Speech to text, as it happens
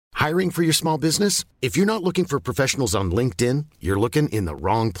Hiring for your small business? If you're not looking for professionals on LinkedIn, you're looking in the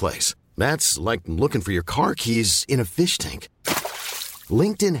wrong place. That's like looking for your car keys in a fish tank.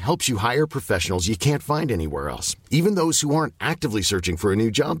 LinkedIn helps you hire professionals you can't find anywhere else, even those who aren't actively searching for a new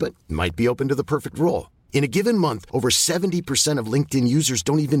job but might be open to the perfect role. In a given month, over 70% of LinkedIn users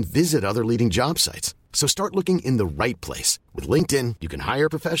don't even visit other leading job sites. So start looking in the right place. With LinkedIn, you can hire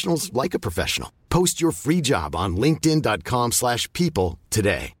professionals like a professional. Post your free job on linkedin.com/people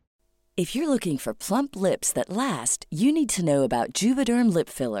today. If you're looking for plump lips that last, you need to know about Juvederm lip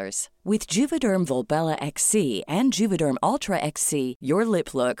fillers. With Juvederm Volbella XC and Juvederm Ultra XC, your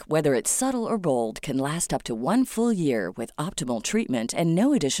lip look, whether it's subtle or bold, can last up to 1 full year with optimal treatment and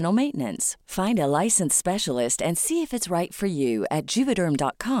no additional maintenance. Find a licensed specialist and see if it's right for you at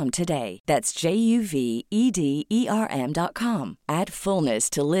Juvederm.com today. That's JUVEDERM.com. Add fullness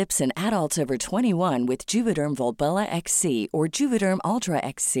to lips in adults over 21 with Juvederm Volbella XC or Juvederm Ultra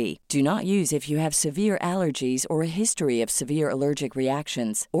XC. Do not use if you have severe allergies or a history of severe allergic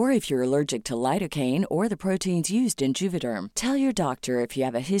reactions, or if you're allergic to lidocaine or the proteins used in Juvederm. Tell your doctor if you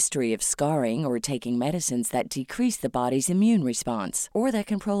have a history of scarring or taking medicines that decrease the body's immune response or that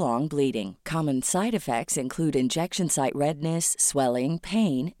can prolong bleeding. Common side effects include injection site redness, swelling,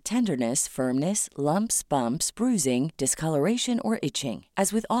 pain, tenderness, firmness, lumps, bumps, bruising, discoloration, or itching.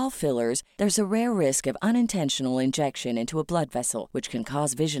 As with all fillers, there's a rare risk of unintentional injection into a blood vessel, which can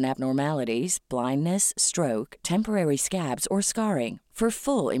cause vision abnormalities, blindness, stroke, temporary scabs, or scarring. For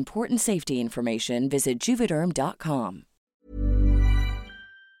full important safety information, visit Juvederm.com.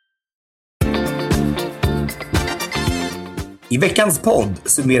 I veckans podd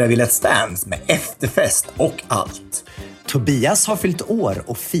summerar vi Let's Dance med efterfest och allt. Tobias har fyllt år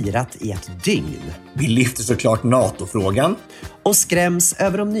och firat i ett dygn. Vi lyfter såklart NATO-frågan. Och skräms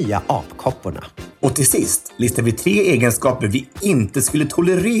över de nya apkopporna. Och till sist listar vi 3 egenskaper vi inte skulle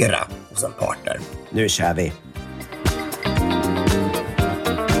tolerera hos en partner. Nu kör vi.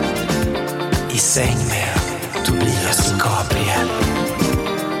 I säng med Tobias Gabriel.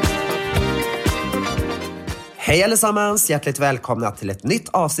 Hej allesammans, hjärtligt välkomna till ett nytt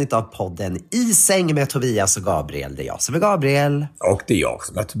avsnitt av podden I säng med Tobias och Gabriel. Det är jag som är Gabriel. Och det är jag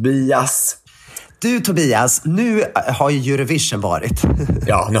som är Tobias. Du Tobias, nu har ju Eurovision varit.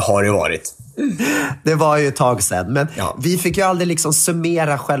 Ja, nu har det varit. Det var ju ett tag sedan, men ja. Vi fick ju aldrig liksom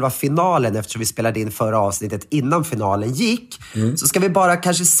summera själva finalen eftersom vi spelade in förra avsnittet innan finalen gick. Så ska vi bara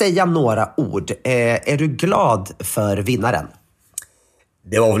kanske säga några ord. Är du glad för vinnaren?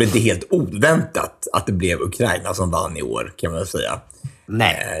 Det var väl inte helt oväntat att det blev Ukraina som vann i år, kan man väl säga.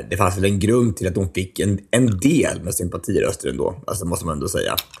 Nej. Det fanns väl en grund till att de fick en del med sympatiröster ändå, alltså måste man ändå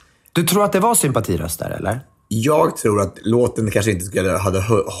säga. Du tror att det var sympatiröster, eller? Jag tror att låten kanske inte skulle hade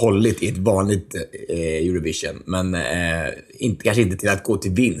hållit i ett vanligt Eurovision, men kanske inte till att gå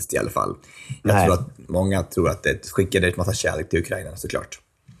till vinst i alla fall. Jag tror att många tror att det skickade ett massa kärlek till Ukraina, såklart.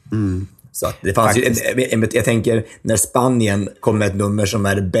 Så att det fanns ju, jag tänker, när Spanien kom med ett nummer som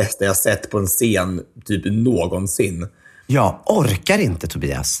är det bästa jag sett på en scen typ någonsin. Jag orkar inte,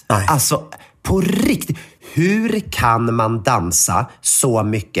 Tobias. Nej. Alltså, på riktigt. Hur kan man dansa så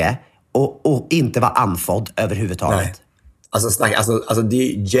mycket och inte vara andfådd överhuvudtaget? Nej. Alltså det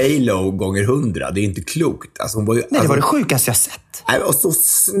är J.Lo gånger 100. Det är inte klokt. Alltså, hon var ju, Nej, det var det sjukaste jag sett. Och så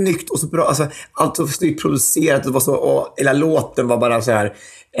snyggt och så bra. Alltså, allt så snyggt producerat. Det var så, hela låten var bara så här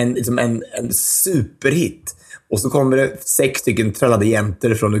en superhit. Och så kommer det 6 stycken trallade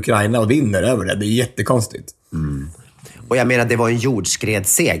jäntor från Ukraina och vinner över det. Det är jättekonstigt. Och jag menar, det var en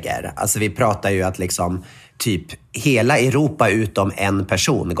jordskredsseger. Alltså vi pratar ju att liksom typ hela Europa utom en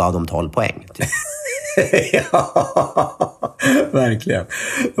person gav dem 12 poäng. Typ. Ja, verkligen.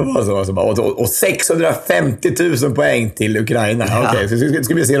 Det var så. Och 650 000 poäng till Ukraina. Ja. Okej, så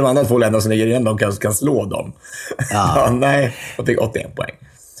ska vi se de andra 2 länderna som ligger igen. De kan slå dem. Ja. Nej, de fick 81 poäng.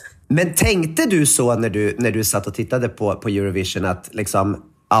 Men tänkte du så när du satt och tittade på Eurovision att liksom,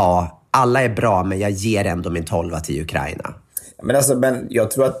 ja, alla är bra men jag ger ändå min 12 till Ukraina? Men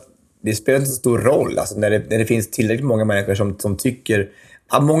jag tror att det spelar inte så stor roll. Alltså när det finns tillräckligt många människor som tycker...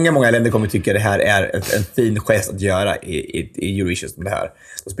 Ja, många länder kommer tycka det här är en fin gest att göra i Eurovision som det här.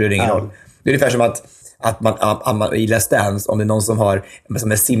 Då spelar det ingen roll. Det är ungefär som att man i Let's Dance, om det är någon som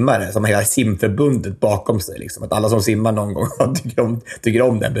är simmare, som har hela simförbundet bakom sig. Liksom. Att alla som simmar någon gång tycker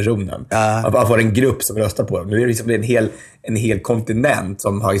om den personen. Att man får en grupp som röstar på dem. Nu är det liksom en hel kontinent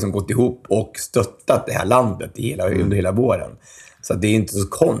som har liksom gått ihop och stöttat det här landet under hela våren. Så det är inte så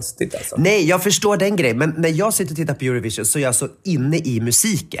konstigt alltså. Nej, jag förstår den grejen. Men när jag sitter och tittar på Eurovision så är jag så inne i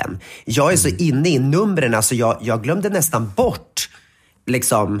musiken. Jag är så inne i numren. Alltså jag glömde nästan bort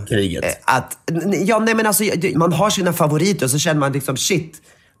liksom kriget. man har sina favoriter och så känner man liksom shit,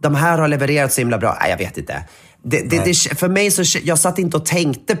 de här har levererat så himla bra. Nej, jag vet inte. För mig så, jag satt inte och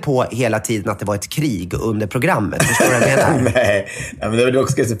tänkte på hela tiden att det var ett krig under programmet. Förstår du vad jag menar? Nej, men det är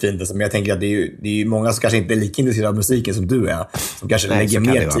också ganska fint. Men jag tänker att det är ju många som kanske inte är lika intresserade av musiken som du är. Som kanske lägger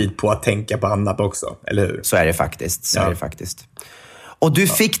mer tid på att tänka på annat också, eller hur? Så är det faktiskt. Och du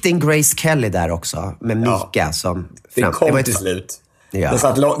fick din Grace Kelly där också, med Mika som... Det kom till slut. Ja.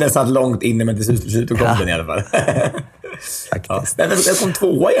 Den satt långt inne, men till slut kom den i alla fall. Faktiskt. Ja. Den kom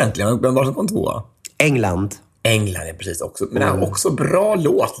 2 egentligen. Vem var som kom 2? England är precis också. Men det är också bra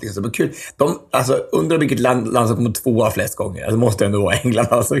låt. Liksom. Det är kul. Undrar vilket land som kommer 2 flest gånger. Alltså, måste ändå vara England.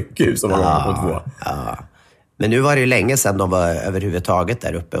 Alltså, gud så många gånger på 2. Ja. Men nu var det ju länge sedan de var överhuvudtaget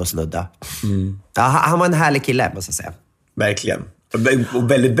där uppe och snudda. Ja, han var en härlig kille, måste jag säga. Verkligen.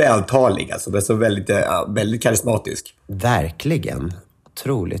 Och väldigt vältalig. Alltså. Det är så väldigt karismatisk. Verkligen.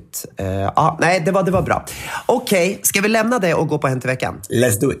 Otroligt. Det var bra. Okej, ska vi lämna det och gå på Hänt i veckan?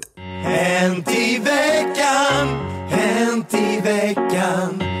 Let's do it. Hänt i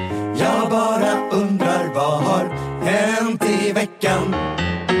veckan. Jag bara undrar vad har hänt i veckan.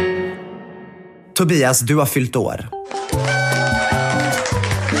 Tobias, du har fyllt år.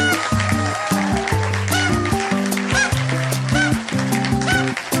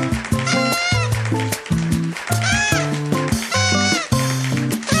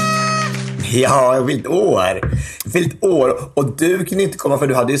 Ja, jag fyllt år. Och du kunde inte komma för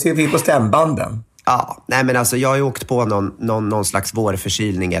du hade ju CV på stämbanden. Ja, nej men alltså jag har ju åkt på någon slags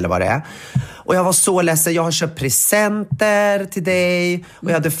vårförkylning eller vad det är. Och jag var så ledsen. Jag har köpt presenter till dig och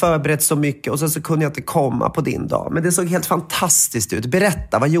jag hade förberett så mycket och så kunde jag inte komma på din dag. Men det såg helt fantastiskt ut.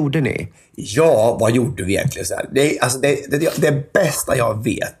 Berätta, vad gjorde ni? Ja, vad gjorde vi egentligen så här? Det bästa jag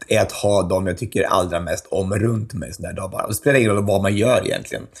vet är att ha dem jag tycker allra mest om runt mig sån där dag bara. Det spelar ingen roll vad man gör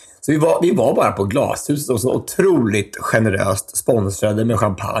egentligen. Så vi var bara på Glashuset och så otroligt generöst sponsrade med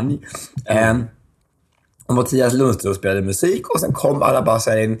champagne. Och Mattias Lundström spelade musik och sen kom alla bara så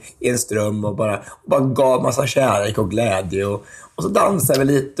här i en ström och bara gav massa kärlek och glädje och så dansade vi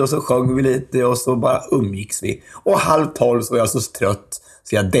lite och så sjöng vi lite och så bara umgicks vi. Och 11:30 så var jag så trött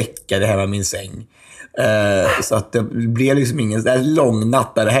så jag däckade hemma i min säng. Så att det blev liksom ingen lång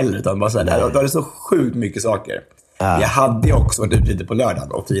natt där heller utan bara så här, det var så sjukt mycket saker. Jag hade ju också varit ute på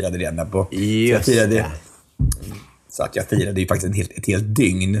lördagen och firade redan på... Så att jag firade ju faktiskt ett helt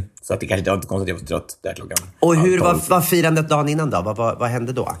dygn. Så att det kanske inte var konstigt att jag var så trött där klockan. Och hur var firandet dagen innan då? Vad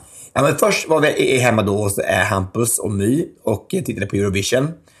hände då? Ja, men först var vi hemma då hos Hampus och My och tittade på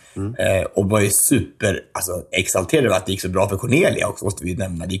Eurovision. Och var ju super exalterade över att det gick så bra för Cornelia också, måste vi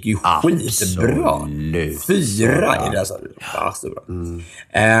nämna. Det gick ju skitbra. 4 i det där, så bra.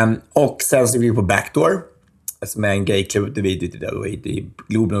 Och sen så gick vi på Backdoor som är en gayklubb i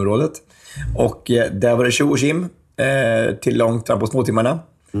Globenområdet. Och där var det tjo och tjim till långt fram på småtimmarna.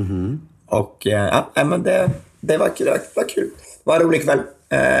 Och men det var kul. Det var en rolig kväll.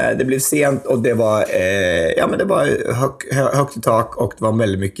 Det blev sent och det var det var högt i tak och det var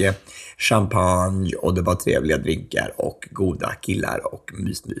väldigt mycket champagne och det var trevliga drinkar och goda killar och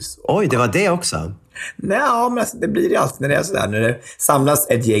mys. Oj, det var det också? Nej, men det blir det alltid när det är sådär. När det samlas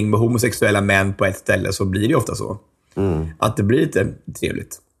ett gäng med homosexuella män på ett ställe så blir det ofta så. Att det blir lite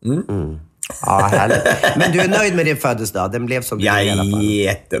trevligt. Ja, härligt. Men du är nöjd med din födelsedag? Den blev som det i alla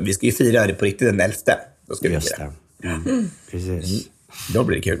fall. Vi ska ju fira det på riktigt den 11. Då ska vi fira. Precis. Då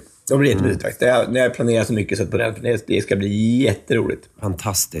blir det kul. Då blir det jättemysigt faktiskt. När jag planerar så mycket så på den. Det ska bli jätteroligt.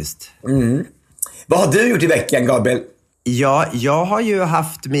 Fantastiskt. Vad har du gjort i veckan, Gabriel? Ja, jag har ju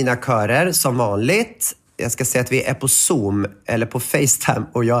haft mina körer som vanligt. Jag ska säga att vi är på Zoom eller på FaceTime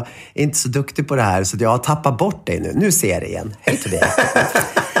och jag är inte så duktig på det här så jag har tappat bort dig nu. Nu ser jag det igen. Hej Tobias.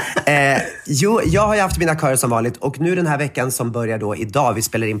 Jag har ju haft mina körer som vanligt och nu den här veckan som börjar då idag, vi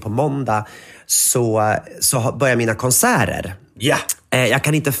spelar in på måndag, så börjar mina konserter. Ja. Jag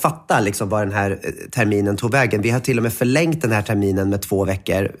kan inte fatta liksom vad den här terminen tog vägen. Vi har till och med förlängt den här terminen med 2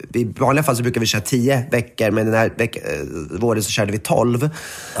 veckor. I vanliga fall så brukar vi köra 10 veckor, men den här våren så körde vi 12.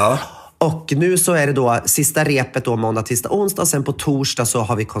 Ja. Och nu så är det då sista repet då måndag, tisdag, onsdag. Sen på torsdag så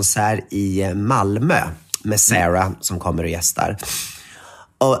har vi konsert i Malmö med Sarah som kommer och gästar.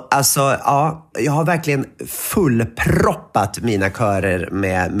 Och alltså, jag har verkligen fullproppat mina körer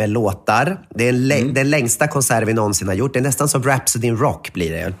med låtar. Det är den längsta konsert vi någonsin har gjort. Det är nästan som Rhapsody in Rock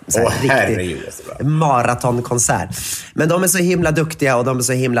blir det. Riktig maratonkonsert. Men de är så himla duktiga och de är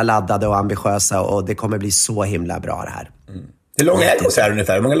så himla laddade och ambitiösa och det kommer bli så himla bra det här. Hur lång är konserten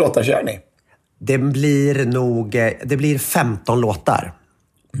ungefär? Hur många låtar kör ni? Det blir 15 låtar.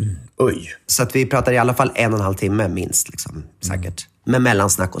 Oj. Så att vi pratar i alla fall 1,5 timme minst liksom, säkert. Med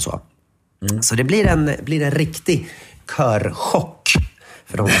mellansnack och så. Så det blir en riktig körchock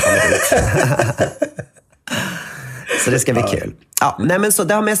för de som kommer dit. Så det ska bli kul. Ja, nej, men så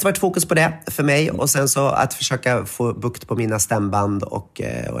det har mest varit fokus på det för mig. Och sen så att försöka få bukt på mina stämband och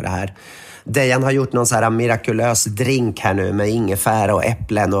det här. Dejan har gjort någon så här mirakulös drink här nu med ingefära och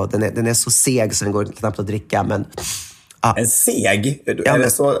äpplen. Och den är så seg så den går knappt att dricka. Men, ja. En seg? Ja, det,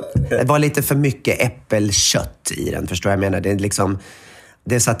 så... det var lite för mycket äppelkött i den, förstår jag menar. Det är liksom...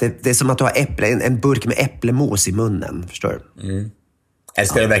 Det är, så att det är som att du har en burk med äpplemos i munnen, förstår du? Mm.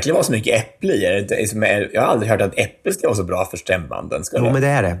 Ska det verkligen vara så mycket äpple i? Jag har aldrig hört att äpple ska vara så bra för stämbanden. Jo, men det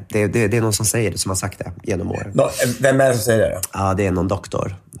är det. Det är någon som säger det, som har sagt det genom åren. Vem är det som säger det då? Ja, det är någon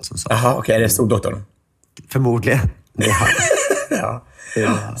doktor som sa. Jaha, okej. Är det stordoktorn? Förmodligen. Ja.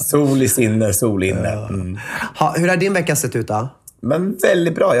 Sol i sinne, sol inne. Mm. Hur har din vecka sett ut då? Men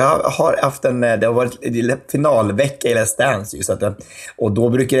väldigt bra. Jag har haft det har varit finalvecka i Let's Dance. Så att och då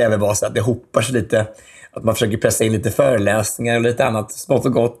brukar det även vara så att det hoppar sig lite. Att man försöker pressa in lite föreläsningar och lite annat smått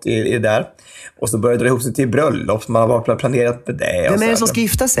och gott i det där. Och så börjar det dra ihop sig till bröllop som man har bara planerat med det. Vem är det som ska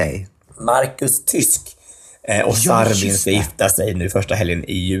gifta sig? Marcus Tysk och Sarvin ska gifta sig nu första helgen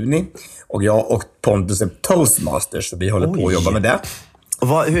i juni. Och jag och Pontus är toastmasters, så vi håller på att jobba med det.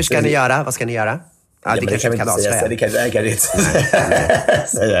 Och hur ska ni göra? Vad ska ni göra? Ja, det kan inte säga. Det kan inte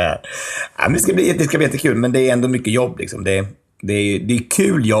säga. Ja, men det ska bli jättekul, men det är ändå mycket jobb. Liksom. Det är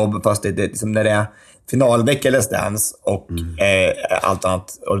kul jobb, fast det liksom när det är finalvecka Let's Dance och allt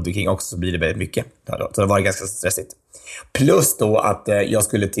annat och kring också, så blir det väldigt mycket. Så det var ganska stressigt. Plus då att jag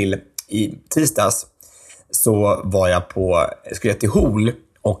skulle till i tisdags, så var jag skulle jag till Hol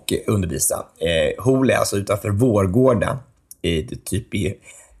och undervisa. Hol är alltså utanför Vårgårda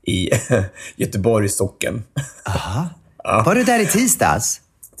i Göteborgs socken. Aha. Ja. Var du där i tisdags?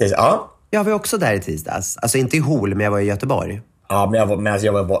 Ja. Jag var också där i tisdags. Alltså inte i Hol, men jag var i Göteborg. Ja, men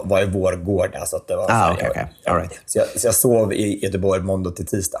jag var i Vårgårda, så att det var okay. All right. Så jag sov i Göteborg måndag till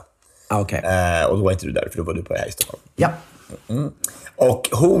tisdag. Okay. Och då var inte du där, för då var du på här i Stockholm. Ja. Mm. Och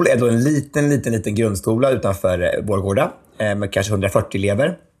Hol är då en liten grundskola utanför Vårgårda med kanske 140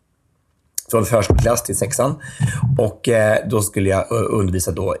 elever. Från förskoleklass till 6:an. Och då skulle jag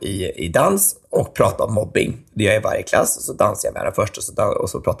undervisa då i dans och prata om mobbing. Det gör jag i varje klass. Så dansar jag med den först och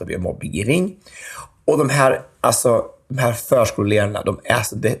så pratar vi om mobbing i ring. Och de här förskolelärarna,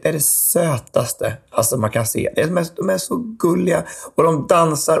 det är det sötaste man kan se. De är så gulliga. Och de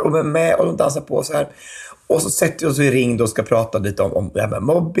dansar och är med och de dansar på så här. Och så sätter vi oss i ring då och ska prata lite om det här med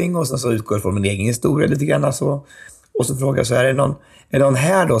mobbing. Och sen så utgår jag från min egen historia lite grann. Så. Och så frågar jag så här, är det någon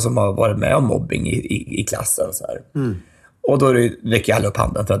här då som har varit med om mobbing i klassen? Så här. Mm. Och då räcker alla upp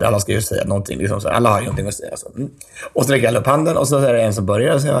handen, för att alla ska ju säga någonting. Liksom så här, alla har ju någonting att säga. Så. Mm. Och så räcker alla upp handen och så är det en som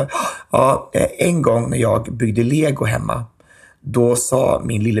börjar och säger, en gång när jag byggde Lego hemma, då sa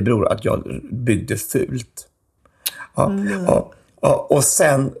min lillebror att jag byggde fult. Och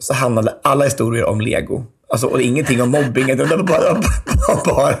sen så handlade alla historier om Lego. Alltså, och ingenting om mobbing, det var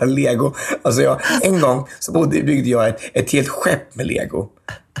bara Lego. Alltså en gång så byggde jag ett helt skepp med Lego.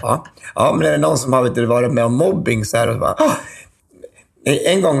 Ja, men är det någon som har varit med om mobbing så här, och så bara,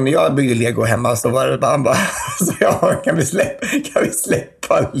 en gång när jag byggde Lego hemma så var det bara så kan vi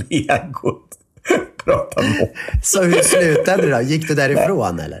släppa Legot? Prata om mobbing. Så hur slutade det då? Gick du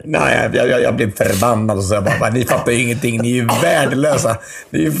därifrån eller? Nej, jag blev förbannad och så jag bara, ni fattar ju ingenting, ni är ju värdelösa.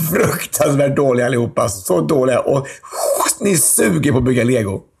 Ni är ju fruktansvärt dåliga allihopa, så dåliga, och ni suger på att bygga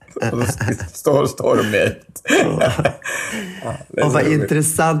Lego. Och står de med. Och vad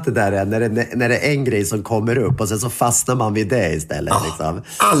intressant det där är när det är en grej som kommer upp och sen så fastnar man vid det istället. Liksom.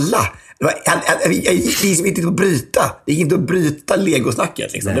 Alla! Jag gick inte att bryta. Det gick inte att bryta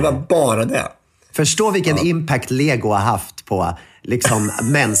Lego-snacket. Liksom. Det var bara det. Förstå vilken impact Lego har haft på liksom,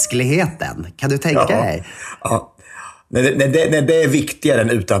 mänskligheten. Kan du tänka dig? Ja. När det är viktigare än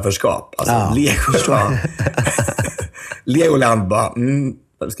utanförskap. Alltså, Lego. Legoland bara...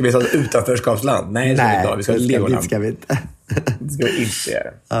 Ska vi ha ett utanförskapsland? Nej, vi ska ha Legoland. Ska vi inte. Det ska vi inte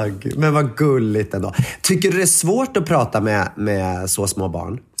göra. Men vad gulligt ändå. Tycker du det är svårt att prata med så små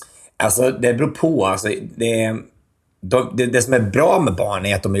barn? Alltså, det beror på. Alltså, det som är bra med barn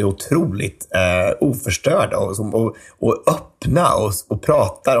är att de är otroligt oförstörda och öppna och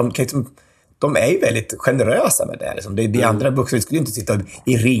pratar om... De är ju väldigt generösa med det. Liksom. Det andra vuxna, vi skulle inte sitta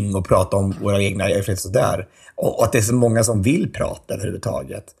i ring och prata om våra egna erfarenheter sådär. Och att det är så många som vill prata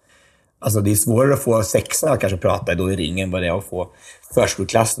överhuvudtaget. Alltså det är svårare att få sexarna kanske prata då i ringen vad det är att få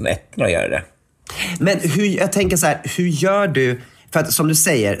förskoleklassen och ettorna att göra det. Men jag tänker så här, hur gör du? För att som du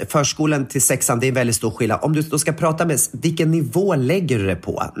säger, förskolan till 6:an, det är väldigt stor skillnad. Om du då ska prata med, vilken nivå lägger du det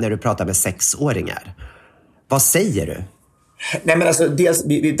på när du pratar med 6-åringar? Vad säger du? Nej, men alltså, dels,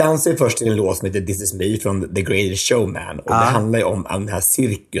 vi dansar först till en låt som heter This Is Me från The Greatest Showman. Och det handlar ju om den här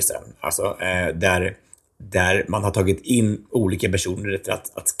cirkusen. Alltså, där man har tagit in olika personer för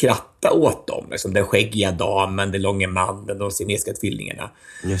att skratta åt dem. Liksom den skäggiga damen, den långa mannen, de siamesiska tvillingarna.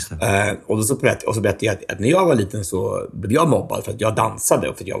 Just det. Och så berättade jag att när jag var liten så blev jag mobbad för att jag dansade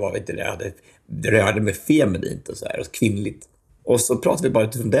och för att jag var rörde mig feminint och så här, och kvinnligt. Och så pratade vi bara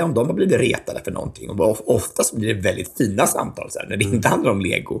utifrån det, om de har blivit retade för någonting. Och oftast blir det väldigt fina samtal så här, när det inte handlar om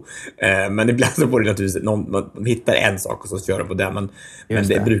Lego. Men ibland så får det naturligtvis, man hittar en sak och så kör de på det. Men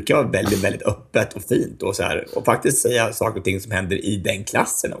det brukar vara väldigt, väldigt öppet och fint. Och, så här, och faktiskt säga saker och ting som händer i den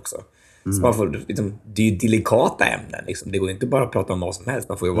klassen också. Så man får, liksom, det är ju delikata ämnen. Liksom. Det går inte bara att prata om vad som helst.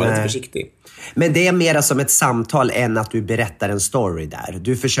 Man får ju vara lite försiktig. Men det är mer som ett samtal än att du berättar en story där.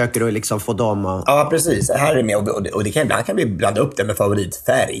 Du försöker att liksom få dem att... Ja, precis. Här är det med. Och det ibland kan vi blanda upp det med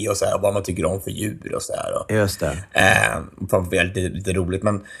favoritfärg och, så här, och vad man tycker om för djur och så här. Och, just det. Det är lite roligt.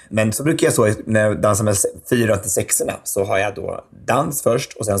 Men så brukar jag så, när jag dansar med 4-6-orna så har jag då dans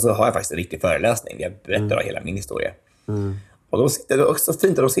först och sen så har jag faktiskt en riktig föreläsning. Jag berättar hela min historia. Och då sitter det också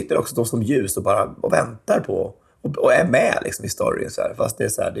fint, och de sitter också då som ljus och bara och väntar på och är med liksom i storyn så här. Fast det är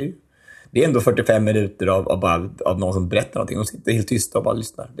så här, det är ändå 45 minuter av någon som berättar någonting och sitter helt tysta och bara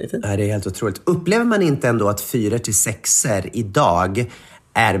lyssnar. Det är fint. Ja, det är helt otroligt. Upplever man inte ändå att 4-6 idag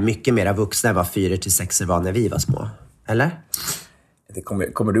är mycket mer vuxna än vad 4-6 var när vi var små? Eller?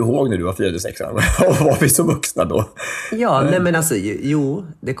 Kommer du ihåg när du var 4-6 och var vi så vuxna då? Ja, nej men alltså, jo,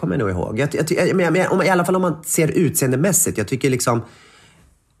 det kommer jag nog ihåg. I alla fall om man ser utseendemässigt. Jag tycker liksom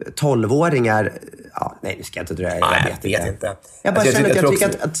 12-åringar... Ja, nej, nu ska jag inte dra. Jag vet inte. Jag bara känner jag tycker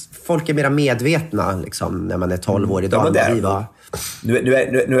att folk är mer medvetna liksom, när man är 12 år idag. Nu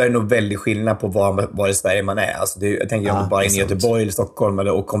är det nog väldigt skillnad på var i Sverige man är. Alltså jag tänker om bara in i Göteborg eller Stockholm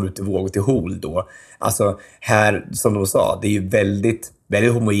och kommer ut till Våg till Hol då. Alltså här, som de sa, det är ju väldigt,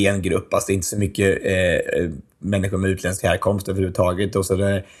 väldigt homogen grupp. Alltså inte så mycket människor med utländsk härkomst överhuvudtaget.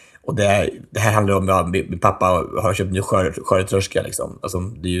 Och det här handlar om att min pappa har köpt en ny skördetröska liksom. Alltså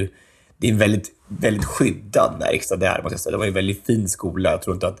det är en väldigt, väldigt skyddad verkstad där, måste jag säga. Det var en väldigt fin skola.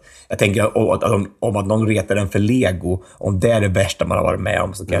 Jag tänker om att någon retar den för Lego, om det är det värsta man har varit med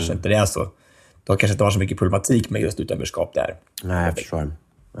om, så kanske inte det är så. Då kanske inte har så mycket problematik med just utanförskap där. Nej, jag förstår.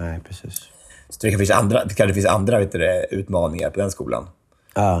 Nej, precis. Så det finns andra utmaningar på den skolan.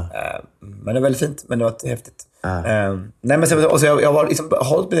 Men det är väldigt fint, men det var häftigt. Nej, men så jag var liksom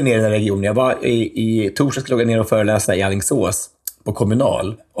hållit mig ner i den här regionen. Jag var i torsdags skulle jag ner och föreläsa i Alingsås på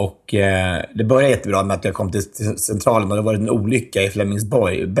Kommunal, och det började jättebra med att jag kom till centralen och det var en olycka i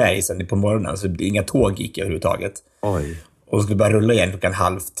Flemingsberg sen på morgonen, så inga tåg gick överhuvudtaget. Oj. Och så skulle bara rulla igen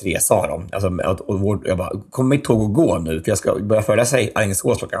 2:30, sa de. Alltså, jag bara, kommer mitt tåg att gå nu? För jag ska börja föreläsa i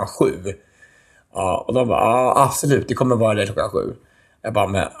Alingsås 7:00. Ja, och de bara, absolut, det kommer vara där 7:00. Jag bara,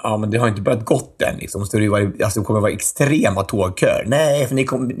 men det har inte börjat gått än liksom. Så det kommer vara extrema tågkör. Nej, för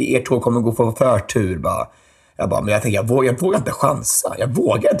er tåg kommer gå för förtur bara. Jag bara, men jag vågar inte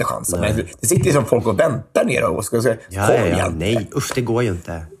chansa. Men det sitter ju som folk och väntar nere och ska säga, nej, usch, det går ju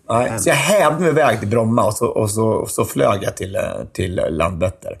inte. Nej, så jag hävde mig iväg till Bromma och så flög jag till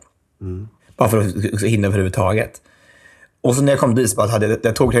Landvetter. Bara för att hinna överhuvudtaget. Och så när jag kom dit så hade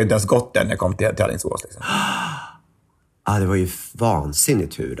jag tåget inte ens gått när jag kom till Alingsås liksom. Ja, det var ju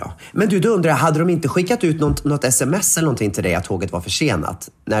vansinnigt tur då. Men du undrar, hade de inte skickat ut något sms eller någonting till dig att tåget var försenat?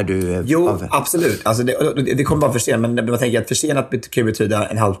 När du... Jo, absolut. Alltså det kommer vara försenat, men man tänker att försenat kan betyda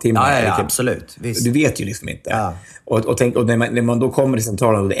en halvtimme. Ja, absolut. Visst. Du vet ju liksom inte. Ja. Och när man då kommer till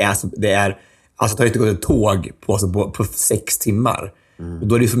centralen och det är alltså det har inte gått ett tåg på 6 timmar. Och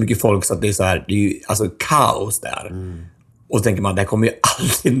då är det så mycket folk så att det är så här, det är ju alltså kaos där. Och så tänker man, det här kommer ju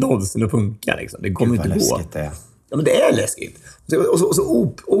aldrig någonsin att funka liksom. Det kommer inte gå. Ja, men det är läskigt. Och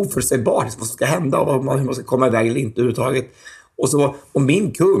så oförutsägbart vad som ska hända och hur man ska komma iväg eller inte överhuvudtaget. Och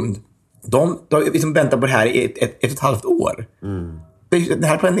min kund, de liksom väntar på det här i ett och ett halvt år.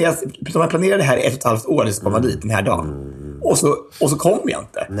 De planerar det här i 1,5 år att komma dit den här dagen. Och så kommer jag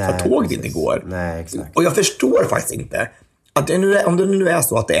inte. Nej, för tåget inte går. Nej, exakt. Och jag förstår faktiskt inte att om det nu är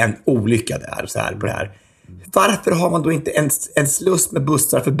så att det är en olycka där så här på det här. Varför har man då inte en sluss med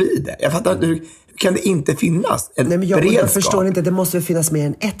bussar förbi det? Jag fattar inte, hur kan det inte finnas en beredskap? Jag förstår inte, det måste finnas mer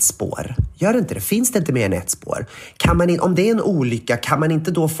än ett spår. Gör det inte det? Finns det inte mer än ett spår? Om det är en olycka, kan man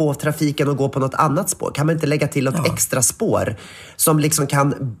inte då få trafiken att gå på något annat spår? Kan man inte lägga till något extra spår som liksom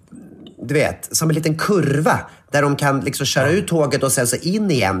kan, du vet, som en liten kurva där de kan liksom köra ut tåget och sen så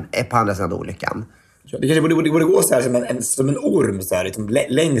in igen på andra sidan olyckan? Det kanske borde gå så här som en orm så här, liksom,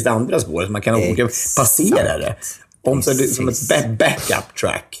 längs andra spår så man kan åka passera det. Som ett backup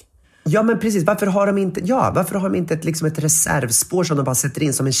track. Ja, men precis. Varför har de inte ett reservspår som de bara sätter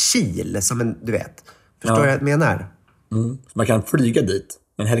in som en kil? Som en, du vet. Förstår du vad jag menar? Man kan flyga dit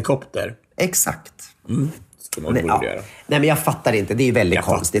med en helikopter. Exakt. Nej, Nej, men jag fattar inte. Det är väldigt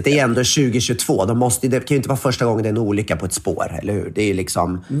konstigt. Det är ändå 2022. Det kan ju inte vara första gången det är en olycka på ett spår, eller hur? Det är ju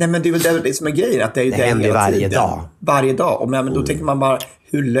liksom... Nej, men det är väl det som är grejen. Att det händer ju varje dag. Varje dag. Men då tänker man bara,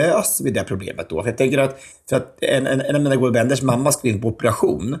 hur löser vi det problemet då? För jag tänker att en av mina goda vänners mamma skulle in på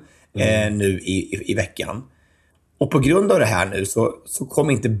operation nu i veckan. Och på grund av det här nu så kom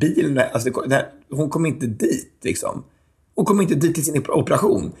inte bilen... Alltså, hon kom inte dit, liksom. Hon kom inte dit till sin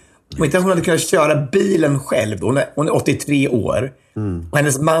operation. Om inte hon hade kunnat köra bilen själv. Hon är 83 år. Och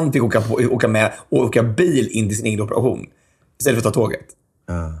hennes man fick åka med och åka bil in till sin egen operation. Istället för att ta tåget.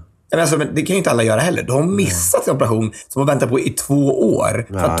 Men det kan ju inte alla göra heller. De har missat sin operation som de väntat på i 2 år.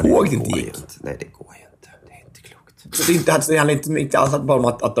 För att tåget inte gick. Nej, det går ju inte. Det är inte klokt. Så det handlar inte alls bara om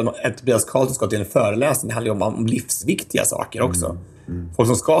att Tobias Karlsson ska till en föreläsning. Det handlar ju om livsviktiga saker också. Folk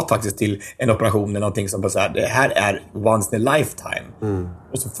som ska faktiskt till en operation eller någonting som bara så här, det här är once in a lifetime.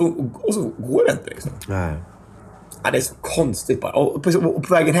 Och så går det inte liksom. Nej. Ja, det är så konstigt bara. Och på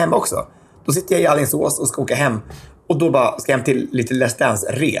vägen hem också. Då sitter jag i Alingsås och ska åka hem. Och då bara ska jag hem till lite Let's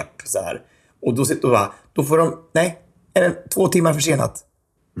Dance-rep så här. Och då sitter då får de, 2 timmar försenat.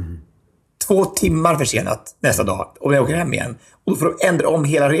 2 timmar försenat nästa dag. Och jag åker hem igen. Och då får de ändra om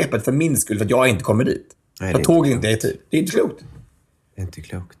hela repet för min skull för att jag inte kommer dit. Nej, för tåget inte är tid. Det är inte klokt. Det är inte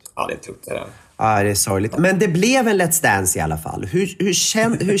klokt. Ja, det är klokt. Det är sorgligt. Men det blev en Let's Dance i alla fall.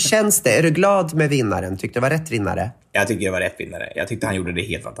 Hur känns det? Är du glad med vinnaren? Tyckte det var rätt vinnare? Jag tycker det var rätt vinnare. Jag tyckte han gjorde det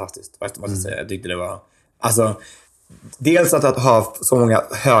helt fantastiskt. Måste jag säga. Jag tyckte det var... Alltså, dels att ha så många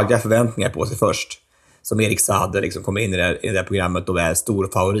höga förväntningar på sig först. Som Erik Saade liksom kommer in i det här programmet och är stor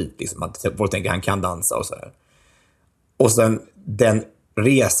favorit. Liksom, att folk tänker att han kan dansa och så här. Och sen den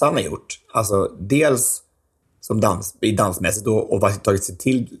resan han har gjort. Alltså, dels... som i dansmässigt och faktiskt tagit sig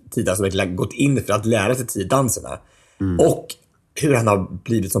till tid, alltså verkligen gått in för att lära sig tiddanserna. Och hur han har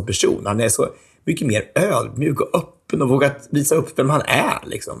blivit som person. Han är så mycket mer ödmjuk och öppen och vågat visa upp vem han är.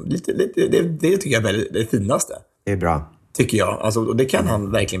 Liksom. Det tycker jag är det finaste. Det är bra. Tycker jag. Alltså, och det kan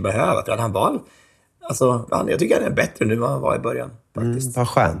han verkligen behöva. För att han var... Alltså, jag tycker han är bättre nu än han var i början. Faktiskt. Vad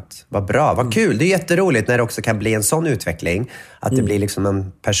skönt. Vad bra. Vad kul. Det är jätteroligt när det också kan bli en sån utveckling. Att det blir liksom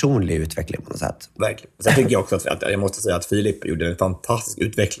en personlig utveckling på något sätt. Verkligen. Sen tycker jag också att jag måste säga att Filip gjorde en fantastisk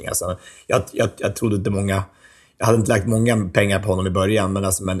utveckling. Alltså, jag trodde inte många... Jag hade inte lagt många pengar på honom i början.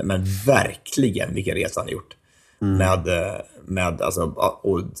 Men verkligen vilken resa han gjort. Med alltså,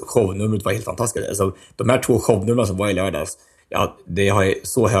 och shownumret var helt fantastiskt. Alltså, de här 2 shownumren som var i lördags. Ja, det har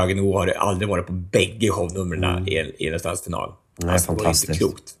så hög nivå har det aldrig varit på bägge shownumren i en final. Nej, alltså, fantastiskt. Det är inte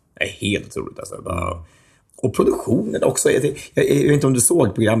klokt. Det är helt otroligt. Alltså. Och produktionen också. Jag vet inte om du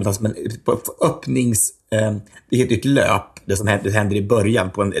såg programmet, alltså, men på det heter ett löp. Det som händer i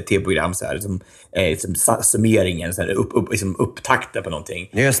början på ett tv-program. Så här, som summeringen, så här, liksom upptakten på någonting.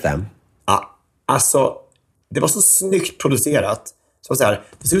 Just det. Ja, alltså, det var så snyggt producerat. Så här,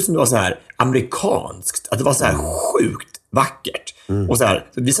 det ser ut som det var så här amerikanskt. Att det var så här sjukt vackert. Och så här,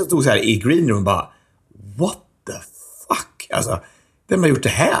 så vi stod så här i green room och bara, what the fuck? Alltså, vem har gjort det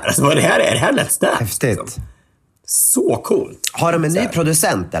här? Alltså, vad är det här? Är det här Let's Dance? Häftigt. Liksom? Så coolt. Har de en ny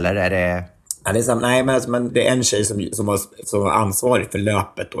producent eller är det... Ja, det är nej, men det är en tjej som var ansvarig för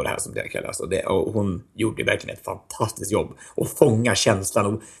löpet och det här som det kallas. Och hon gjorde verkligen ett fantastiskt jobb. Och fånga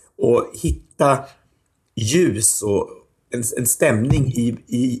känslan och hitta ljus och en stämning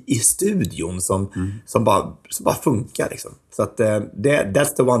i studion som bara funkar liksom. Så att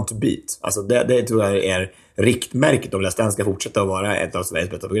that's the one to beat. Alltså det tror jag är riktmärket om Let's Dance ska fortsätta att vara ett av Sveriges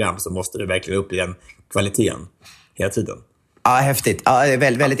bästa program, så måste det verkligen upp i den kvaliteten hela tiden. Ja, häftigt. Ja,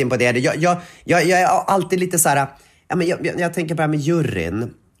 väldigt, väldigt imponerande. Jag är alltid lite så här, jag tänker på det här med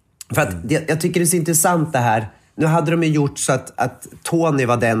juryn. För att jag tycker det är så intressant det här. Nu hade de ju gjort så att Tony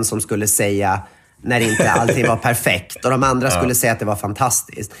var den som skulle säga när inte allting var perfekt. Och de andra skulle säga att det var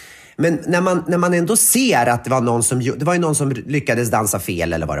fantastiskt. Men när man ändå ser att det var någon som lyckades dansa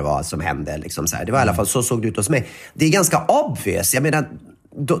fel eller vad det var som hände. Liksom så här. Det var i alla fall så såg det ut hos mig. Det är ganska obvious. Jag menar,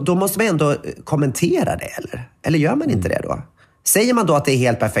 då måste man ändå kommentera det, eller? Eller gör man inte det då? Säger man då att det är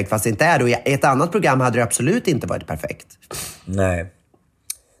helt perfekt fast det inte är det? Och i ett annat program hade det absolut inte varit perfekt. Nej,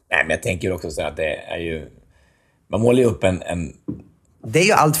 men jag tänker också så att det är ju... Man målar ju upp en... Det är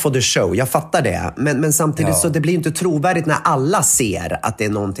ju allt for the show, jag fattar det. Men samtidigt så det blir inte trovärdigt när alla ser att det är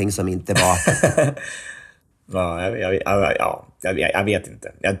någonting som inte var... jag vet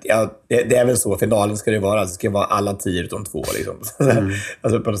inte. Det är väl så, finalen ska det vara. Det ska vara alla 10 utom 2 liksom.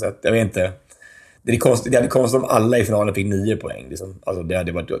 Alltså på något sätt, jag vet inte. Det hade konstigt om alla i finalen fick 9 poäng. Liksom. Alltså, det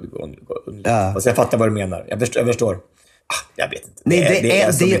hade varit... Alltså, jag fattar vad du menar. Jag förstår. Jag vet inte. Det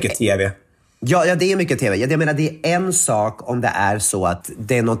är så mycket tv. Ja, det är mycket tv. Jag menar, det är en sak om det är så att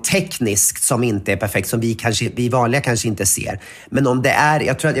det är något tekniskt som inte är perfekt, som vi vanliga kanske inte ser. Men om det är,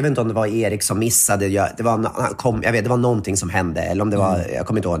 jag vet inte om det var Erik som missade, det var någonting som hände, eller om det var, jag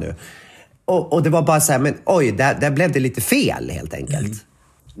kommer inte ihåg nu. Och det var bara så här, men oj, där blev det lite fel helt enkelt.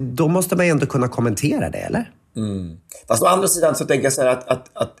 Då måste man ju ändå kunna kommentera det, eller? Fast å andra sidan så tänker jag så här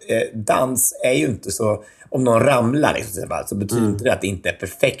att dans är ju inte så... Om någon ramlar liksom, så betyder inte det att det inte är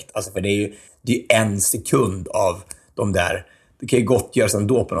perfekt. Alltså, för det är ju 1 sekund av de där... Det kan ju gott göras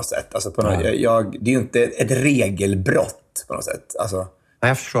ändå på något sätt. Alltså, det är ju inte ett regelbrott på något sätt. Alltså, ja,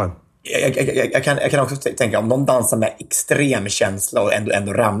 jag förstår. Jag kan också tänka, om någon dansar med extrem känsla och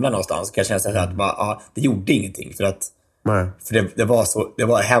ändå ramlar någonstans, så kan jag känna så här att det gjorde ingenting. För att... Nej. För det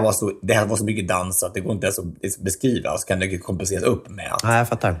här var så mycket dans så att det går inte ens att beskriva, så kan det kompenseras upp med. Ja, jag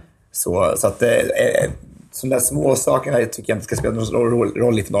fattar. Så att sådana där små sakerna tycker jag inte ska spela någon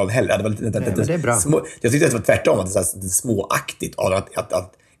roll i finalen heller. Det var det är bra. Jag tyckte att det var tvärtom, att det var lite småaktigt av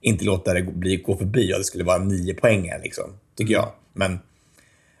att inte låta det gå förbi, och det skulle vara 9 poäng liksom, tycker jag. Men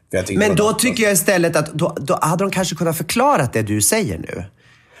då tycker jag istället att då hade de kanske kunnat förklara det du säger nu.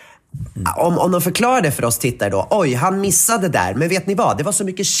 Om de förklarar det för oss tittare då, oj, han missade där, men vet ni vad, det var så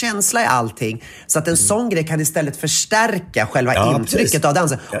mycket känsla i allting, så att en sån grej kan istället förstärka själva intrycket av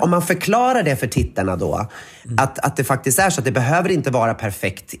dansen. Om man förklarar det för tittarna då, att det faktiskt är så att det behöver inte vara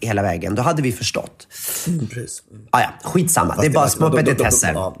perfekt hela vägen, då hade vi förstått. Skitsamma. Fast det är bara små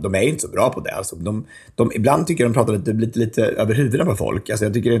petitesser. De är inte så bra på det. Alltså, ibland tycker jag de pratar lite över huvudet på folk. Alltså,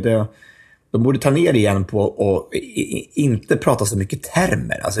 jag tycker inte... De borde ta ner igen på och inte prata så mycket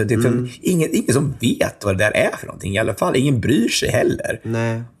termer. Alltså, det är ingen som vet vad det där är för någonting i alla fall. Ingen bryr sig heller.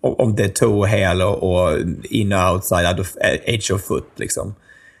 Nej. Om det är toe, häl och in och outside, edge of foot. Liksom.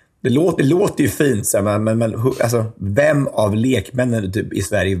 Det låter ju fint, så här, men alltså, vem av lekmännen typ, i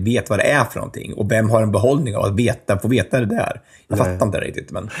Sverige vet vad det är för någonting? Och vem har en behållning av att få veta det där? Jag fattar inte det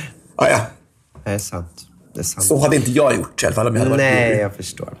riktigt, men ja. Det är sant. Så hade inte jag gjort i alla fall om jag hade varit Nej, jag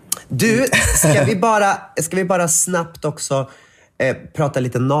förstår. Du, ska vi bara snabbt också prata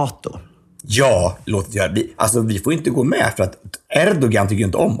lite NATO? Ja, låt det göra. Vi får inte gå med för att Erdogan tycker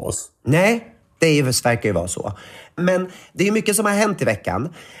inte om oss. Nej, det verkar ju vara så. Men det är mycket som har hänt i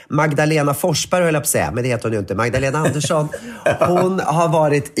veckan. Magdalena Forsberg, höll jag på att säga, men det heter hon ju inte. Magdalena Andersson, hon har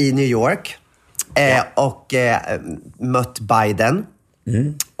varit i New York och mött Biden.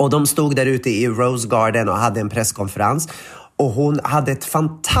 Och de stod där ute i Rose Garden och hade en presskonferens. Och hon hade ett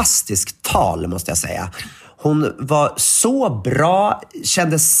fantastiskt tal, måste jag säga. Hon var så bra,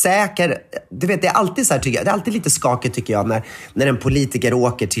 kände säker. Du vet, det är alltid så här, tycker jag. Det är alltid lite skakigt, tycker jag, när en politiker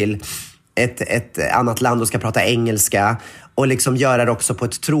åker till ett annat land och ska prata engelska. Och liksom göra det också på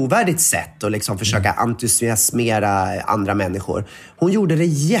ett trovärdigt sätt. Och liksom försöka entusiasmera andra människor. Hon gjorde det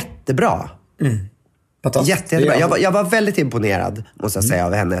jättebra. Jättebra. Jag var väldigt imponerad, måste jag säga,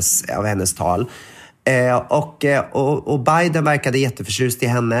 av hennes tal. Och Biden verkade jätteförtjust i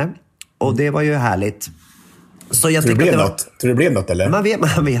henne. Och det var ju härligt. Så jag Tror du det blev något, eller?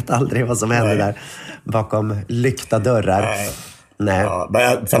 Man vet aldrig vad som händer där bakom lyckta dörrar. Nej.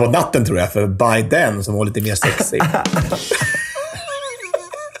 Ja, framåt natten tror jag, för Biden som var lite mer sexy.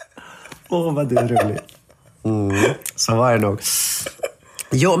 Vad det är roligt. Så var det nog.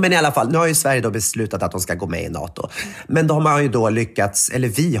 Jo, men i alla fall, nu har ju Sverige då beslutat att de ska gå med i NATO. Men de har ju då lyckats, eller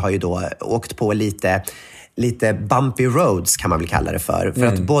vi har ju då åkt på lite bumpy roads, kan man väl kalla det för. För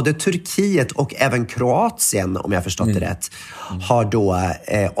att både Turkiet och även Kroatien, om jag förstått det rätt, har då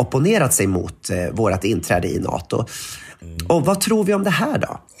opponerat sig mot vårat inträde i NATO. Och vad tror vi om det här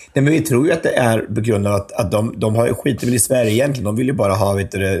då? Nej, men vi tror ju att det är på grund av att de har skiter väl i Sverige egentligen. De vill ju bara ha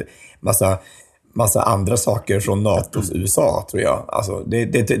massa andra saker från NATOs USA, tror jag. Alltså,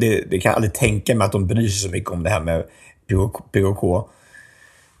 det kan jag aldrig tänka mig att de bryr sig så mycket om det här med PKK.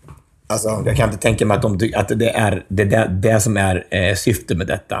 Alltså, jag kan inte tänka mig att det är det som är syftet med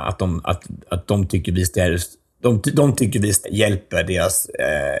detta. Att de tycker de tycker vi hjälper deras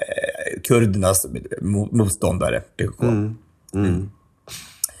kurdernas motståndare, PKK.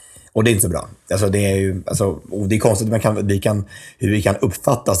 Och det är inte så bra. Alltså, det är ju, och det är konstigt hur vi kan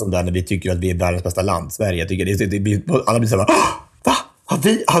uppfattas som där när vi tycker att vi är världens bästa land, Sverige. Jag tycker alla blir så här, va?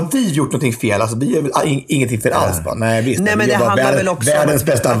 Har vi gjort någonting fel? Alltså, vi gör väl ingenting fel alls. Nej, visst. Nej, men det handlar väl också världens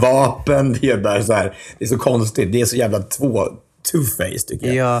bästa vapen. Det är så här. Det är så konstigt. Det är så jävla two-face, tycker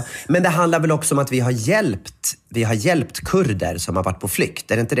jag. Ja, men det handlar väl också om att vi har hjälpt kurder som har varit på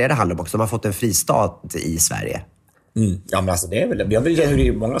flykt. Är det inte det handlar om också? De har fått en fristad i Sverige. Ja, men alltså det är väl, vi har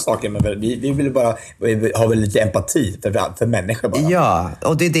väl många saker, men vi vill bara ha väl lite empati för människor bara. Ja,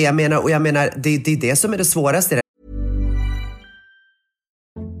 och det är det jag menar. Och jag menar, det är det som är det svåraste.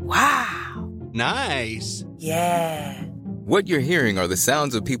 Wow! Nice! Yeah! What you're hearing are the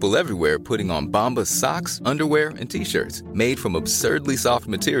sounds of people everywhere putting on Bombas socks, underwear, and T-shirts made from absurdly soft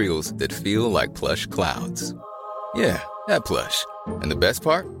materials that feel like plush clouds. Yeah, that plush. And the best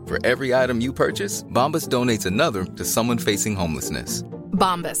part? For every item you purchase, Bombas donates another to someone facing homelessness.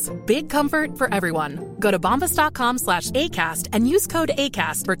 Bombas. Big comfort for everyone. Go to bombas.com/ACAST and use code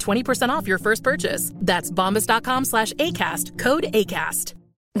ACAST for 20% off your first purchase. That's bombas.com/ACAST. Code ACAST.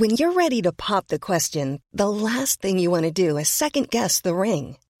 When you're ready to pop the question, the last thing you want to do is second-guess the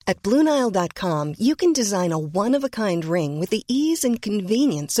ring. At BlueNile.com, you can design a one-of-a-kind ring with the ease and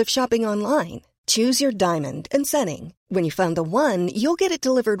convenience of shopping online. Choose your diamond and setting. When you find the one, you'll get it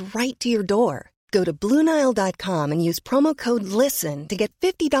delivered right to your door. Go to BlueNile.com and use promo code LISTEN to get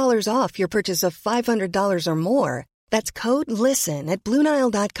 $50 off your purchase of $500 or more. That's code LISTEN at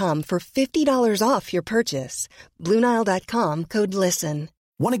BlueNile.com for $50 off your purchase. BlueNile.com, code LISTEN.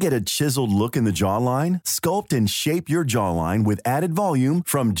 Want to get a chiseled look in the jawline? Sculpt and shape your jawline with added volume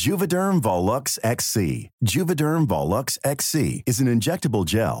from Juvederm Volux XC. Juvederm Volux XC is an injectable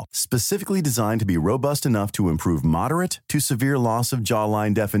gel specifically designed to be robust enough to improve moderate to severe loss of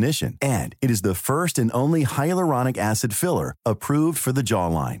jawline definition. And it is the first and only hyaluronic acid filler approved for the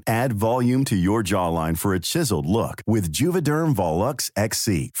jawline. Add volume to your jawline for a chiseled look with Juvederm Volux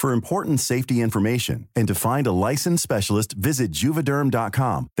XC. For important safety information and to find a licensed specialist, visit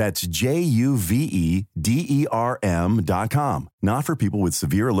Juvederm.com. That's JUVEDERM.com. Not for people with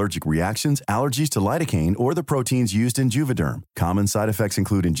severe allergic reactions, allergies to lidocaine, or the proteins used in Juvederm. Common side effects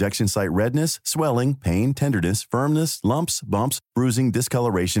include injection site redness, swelling, pain, tenderness, firmness, lumps, bumps, bruising,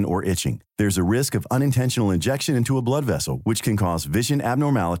 discoloration, or itching. There's a risk of unintentional injection into a blood vessel, which can cause vision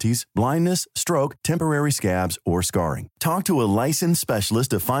abnormalities, blindness, stroke, temporary scabs, or scarring. Talk to a licensed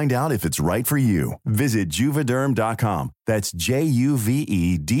specialist to find out if it's right for you. Visit Juvederm.com. That's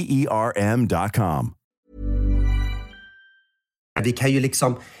JUVEDERM.com.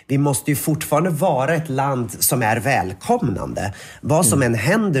 Vi måste ju fortfarande vara ett land som är välkomnande. Vad som än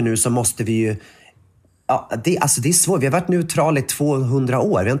händer nu så måste vi ju... Ja, det är svårt. Vi har varit neutrala i 200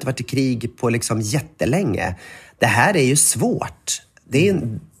 år. Vi har inte varit i krig på jättelänge. Det här är ju svårt. Det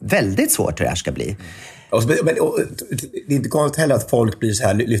är väldigt svårt hur det här ska bli. Men det är inte konstigt heller att folk blir så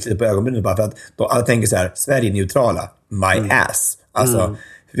här lyfter lite på ögonbrynen bara för att alla tänker så här: Sverige är neutrala. My ass. Alltså,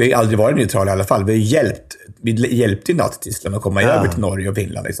 vi har ju aldrig varit neutrala i alla fall. Vi hjälpte ju Nazityskland att komma över till Norge och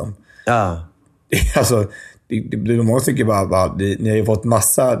Finland liksom. Ja. Alltså, det många tycker bara ni har ju fått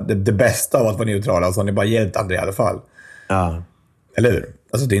massa det bästa av att vara neutrala, så har ni bara hjälpt andra i alla fall. Ja. Eller hur?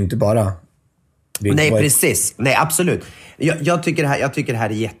 Alltså det är inte bara... Precis. Nej, absolut. Jag tycker det här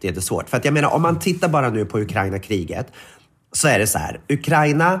är jättesvårt. För att jag menar, om man tittar bara nu på Ukraina-kriget, så är det så här.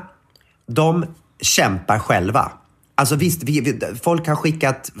 Ukraina, de kämpar själva. Alltså visst, folk har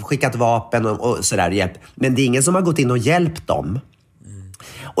skickat vapen och sådär hjälp. Men det är ingen som har gått in och hjälpt dem.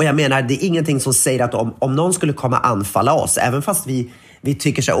 Och jag menar, det är ingenting som säger att om någon skulle komma anfalla oss, även fast vi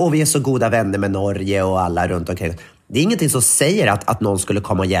tycker så vi är så goda vänner med Norge och alla runt omkring. Det är ingenting som säger att någon skulle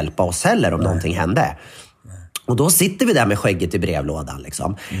komma och hjälpa oss heller om någonting hände. Och då sitter vi där med skägget i brevlådan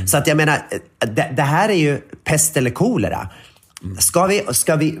liksom. Så att jag menar, det här är ju pest eller kolera. Ska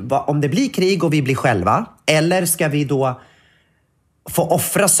vi, om det blir krig och vi blir själva, eller ska vi då få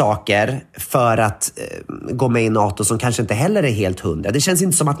offra saker för att gå med i NATO som kanske inte heller är helt 100. Det känns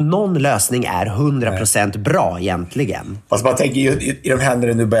inte som att någon lösning är 100% bra egentligen. Fast man tänker ju i de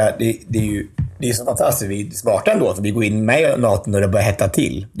händer nu börjar, det är så fantastiskt, vi är smarta ändå, för vi går in med NATO när det börjar hetta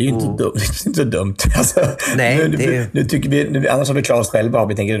till. Det är ju inte dumt. Det är inte så dumt. Alltså, nej, nu tycker vi, annars har vi klarat oss själva och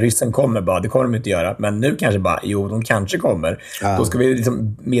vi tänker att ryssen kommer bara, det kommer de inte göra. Men nu kanske bara, de kanske kommer. Ja. Då ska vi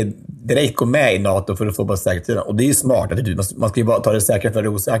liksom direkt gå med i NATO för att få bara säkerhetstiden. Och det är ju smart, man ska ju bara ta det säkra för det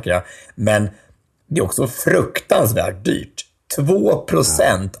osäkra. Men det är också fruktansvärt dyrt.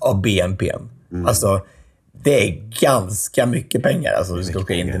 2% av BNP. Alltså, det är ganska mycket pengar. Alltså, du ska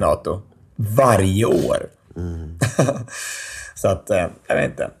åka in till NATO varje år. Så att, jag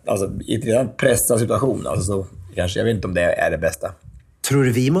vet inte. Alltså, i en redan pressad situation, alltså, så kanske, jag vet inte om det är det bästa. Tror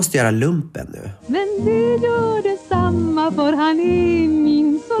du vi måste göra lumpen nu? Men det gör detsamma, för han är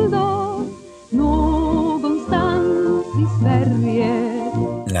min soldat. Någonstans i Sverige.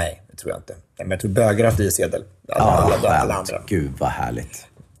 Nej, det tror jag inte. Men jag tror bögar har frisedel. Alla andra. Gud, vad härligt.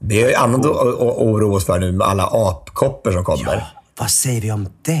 Det är annat att oroa oss för nu med alla apkoppor som kommer. Ja, vad säger vi om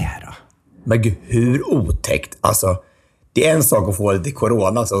det då? Men gud, hur otäckt. Alltså, det är en sak att få lite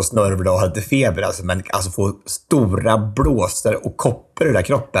corona och snörvla och ha lite feber. Alltså, men alltså få stora blåsor och koppor i den där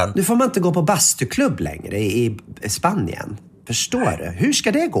kroppen. Nu får man inte gå på bastuklubb längre i Spanien. Förstår du? Hur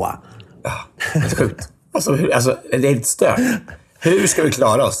ska det gå? Ja, det är sjukt. Alltså, det är lite stört. Hur ska vi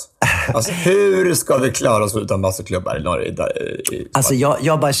klara oss? Alltså, hur ska vi klara oss utan bastukklubbar i Norge? Alltså,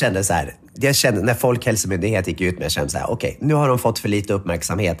 jag bara kände så här. Jag kände när Folkhälsomyndigheten gick ut med, jag kände så här, okej, nu har de fått för lite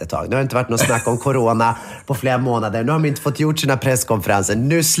uppmärksamhet ett tag. Nu har det inte varit något snack om corona på flera månader. Nu har de inte fått gjort sina presskonferenser.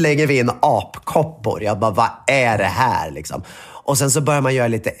 Nu slänger vi in apkoppor. Jag bara, vad är det här liksom? Och sen så börjar man göra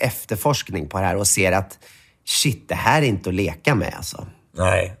lite efterforskning på det här och ser att shit, det här är inte att leka med alltså.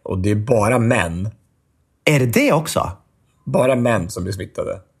 Nej, och det är bara män. Är det också? Bara män som blir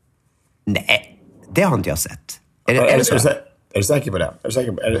smittade. Nej, det har inte jag sett. Är det så? Är du säker på det?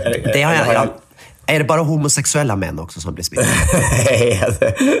 Det har jag. Är det bara homosexuella män också som blir smittade?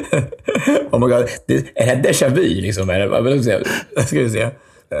 Oh my God. Är det déjà vu liksom? Ska vi se.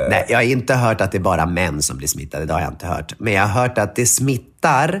 Nej, jag har inte hört att det är bara män som blir smittade. Det har jag inte hört. Men jag har hört att det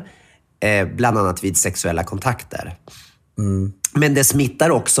smittar bland annat vid sexuella kontakter. Mm. Men det smittar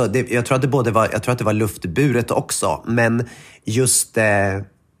också. Jag tror att det var luftburet också. Men just...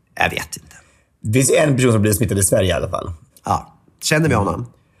 jag vet inte. Det finns en person som blir smittad i Sverige i alla fall. Ja. Känner vi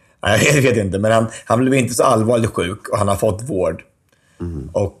honom? Nej, jag vet inte. Men han blev inte så allvarligt sjuk och han har fått vård. Mm.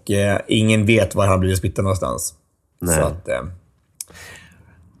 Och ingen vet var han blir smittad någonstans. Nej. Så att,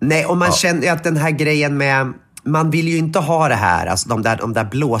 nej, och man känner att den här grejen med... Man vill ju inte ha det här, alltså de där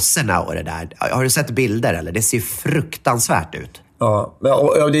blåserna och det där. Har du sett bilder eller? Det ser ju fruktansvärt ut. Ja,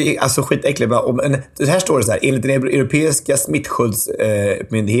 och det är alltså skitäckligt. Men det här står det så här. Enligt den europeiska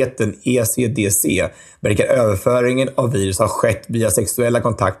smittskyddsmyndigheten ECDC verkar överföringen av virus ha skett via sexuella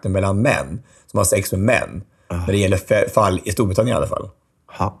kontakter mellan män som har sex med män. När det gäller fall i Storbritannien i alla fall.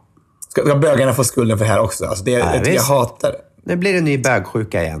 Ska bögarna få skulden för det här också? Alltså jag hatar det. Nu blir det ny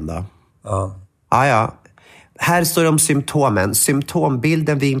bögsjuka igen då. Ja. Ja. Här står det om symptomen.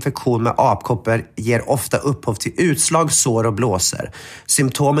 Symptombilden vid infektion med apkoppor ger ofta upphov till utslag, sår och blåsor.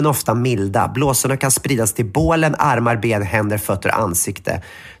 Symptomen är ofta milda. Blåsorna kan spridas till bålen, armar, ben, händer, fötter och ansikte.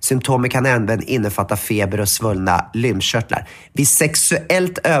 Symptomen kan även innefatta feber och svullna lymfkörtlar. Vid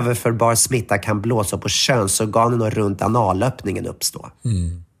sexuellt överförbar smitta kan blåsor på könsorganen och runt analöppningen uppstå.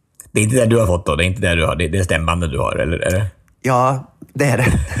 Mm. Det är inte det du har fått då? Det är inte det du har? Det är stämbanden du har, eller är det? Ja, det är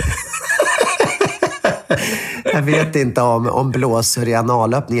det. Jag vet inte om blåsor i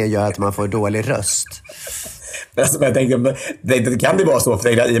analöppningen gör att man får dålig röst. Men jag tänkte, kan det vara så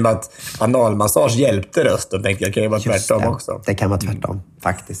för dig i och med att analmassage hjälpte rösten? Tänkte jag, kan det vara tvärtom också? Det kan vara tvärtom,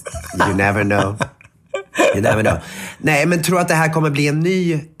 faktiskt. You never know. You never know. Nej, men tror att det här kommer bli en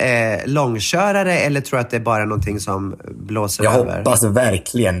ny långkörare eller tror att det är bara någonting som blåser över? Jag hoppas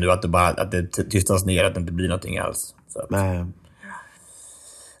verkligen nu att det tystas ner, att det inte blir någonting alls. Så. Nej.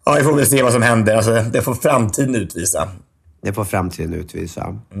 Ja, vi får väl se vad som händer. Alltså, det får framtiden utvisa.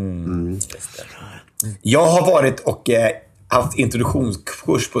 Jag har varit och haft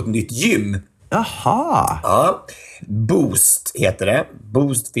introduktionskurs på ett nytt gym. Jaha. Ja. Boost heter det.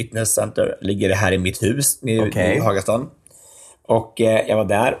 Boost Fitness Center. Ligger det här i mitt hus i Hagastaden. Och jag var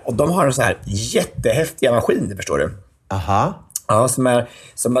där. Och de har en så här jättehäftiga maskiner, förstår du. Aha. Ja, som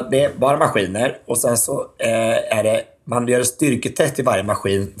det är bara maskiner. Och sen så är det... Man gör styrketest i varje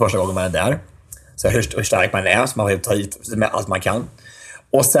maskin första gången man är där. Så hur stark man är. Så man får ta hit med allt man kan.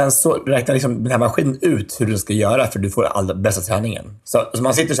 Och sen så räknar liksom den här maskinen ut hur du ska göra för du får all bästa träningen. Så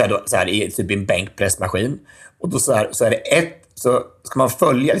man sitter så här i typ en bänkpressmaskin. Och då så är det så ska man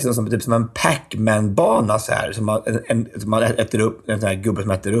följa liksom som en Pac-Man-bana så här. Som man äter upp, en sån här gubbe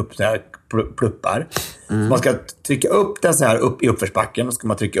som äter upp så här pluppar. Så man ska trycka upp den så här upp i uppförsbacken. Och ska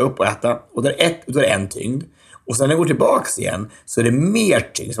man trycka upp och äta. Och då är det en tyngd. Och sen när man går tillbaks igen så är det mer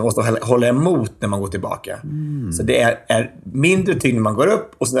tyngd som man måste hålla emot när man går tillbaka. Så det är mindre tyngd när man går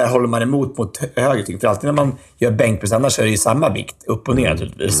upp och så där håller man emot mot högre tyngd. För alltid när man gör bänkpress annars så är det ju samma vikt, upp och ner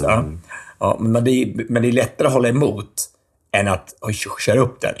naturligtvis. Ja, men det är lättare att hålla emot än att köra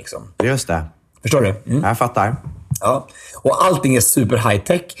upp den liksom. Just det. Förstår du? Jag fattar. Ja, och allting är super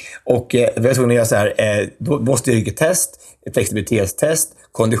high-tech. Och vi har tvungen att göra så här, då styrketest, flexibilitetstest,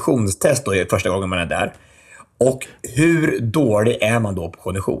 konditionstest då är första gången man är där. Och hur dålig är man då på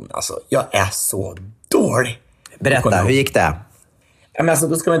kondition? Alltså, jag är så dålig. Berätta, hur gick det? Ja, men alltså,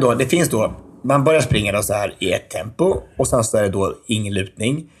 då ska man det finns då, man börjar springa då så här i ett tempo. Och sen så är det då ingen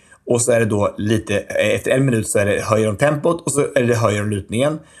lutning. Och så är det då lite, efter 1 minut så är det höjer de tempot. Och så är det höjer de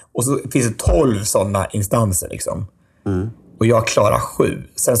lutningen. Och så finns det 12 sådana instanser liksom. Och jag klarar 7.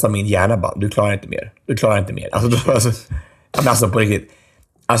 Sen sa min hjärna bara, du klarar inte mer. Alltså på riktigt.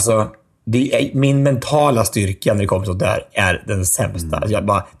 Alltså, min mentala styrka när det kommer så där är den sämsta. Alltså jag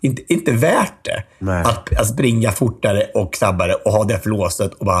bara, inte värt det. Att springa fortare och snabbare och ha det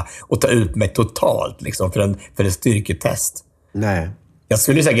flåset och ta ut mig totalt liksom, för en styrketest. Nej. Jag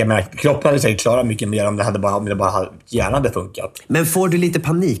skulle säkert märkt, kroppen hade säkert klarat mycket mer om det bara gärna hade funkat. Men får du lite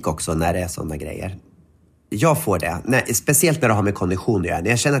panik också när det är sådana grejer? Jag får det. Speciellt när det har med kondition att göra. När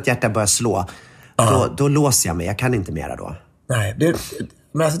jag känner att hjärtat börjar slå, då låser jag mig. Jag kan inte mera då. Nej,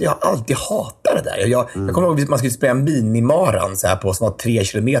 men alltså, jag har alltid hatat det där. Jag kommer ihåg att man skulle spela minimaran så här på snart 3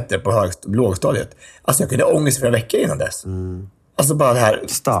 kilometer på lågstadiet. Alltså jag kunde ångest för en vecka innan dess. Alltså bara det här...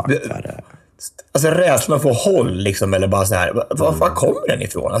 Starkare. Alltså rädslan att få håll liksom, eller bara så här, var kommer den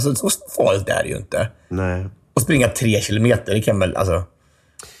ifrån? Alltså så farligt är det ju inte. Nej. Och springa 3 kilometer, det kan väl, alltså...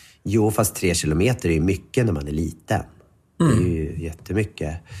 Jo, fast 3 kilometer är ju mycket när man är liten. Det är ju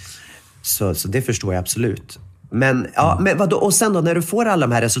jättemycket. Så det förstår jag absolut. Men, men vadå? Och sen då, när du får alla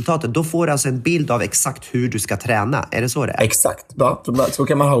de här resultaten, då får du alltså en bild av exakt hur du ska träna. Är det så det är? Exakt. Ja, så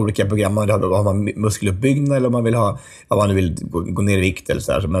kan man ha olika program. Har man muskeluppbyggnad eller om man vill ha, om man vill gå ner i vikt eller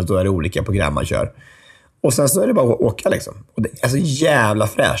så här. Men då är det olika program man kör. Och sen så är det bara att åka liksom. Och det är alltså jävla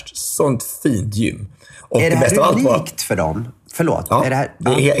fräscht. Sånt fint gym. Och är det bästa här unikt för dem? Förlåt. Ja, är det här...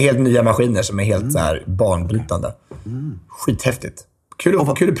 det är helt nya maskiner som är helt så här banbrytande. Skithäftigt. Kul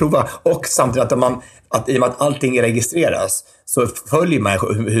att prova. Och samtidigt att i och med att allting registreras så följer man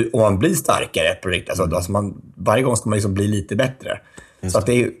om man blir starkare på riktigt. Alltså varje gång ska man liksom bli lite bättre. Så att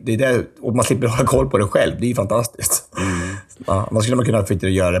det är det, och man slipper ha koll på det själv. Det är ju fantastiskt. Ja, man skulle kunna få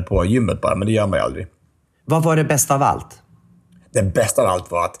göra det på gymmet bara, men det gör man ju aldrig. Vad var det bästa av allt? Det bästa av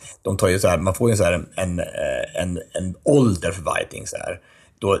allt var att de tar ju så här, man får ju så här en ålder för varje ting så här.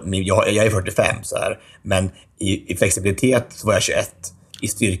 Då, jag är 45 så här, men i flexibilitet så var jag 21, i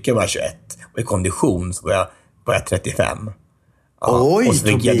styrka var jag 21 och i kondition så var jag 35. Ja, oj, och så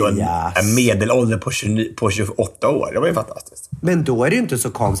fick jag då en medelålder på 28 år. Det var ju fantastiskt. Men då är det ju inte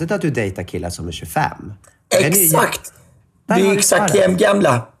så konstigt att du dejtar killar som är 25. Exakt! Det är exakt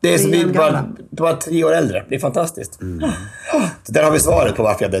jämngamla. Det är som vi bara 3 år äldre. Det är fantastiskt. Så där har vi svaret på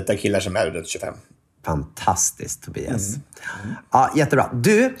varför jag dejtar killar som är runt 25. Fantastiskt, Tobias. Ja, jättebra.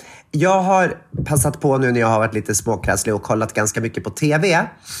 Du, jag har passat på nu när jag har varit lite småkrasslig och kollat ganska mycket på TV.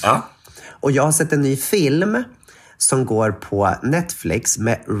 Ja. Och jag har sett en ny film som går på Netflix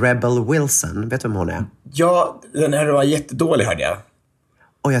med Rebel Wilson. Vet du vem hon är? Ja, den här var jättedålig, hörde jag.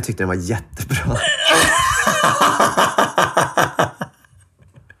 Och jag tyckte den var jättebra.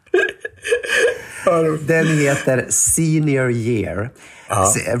 Den heter Senior Year.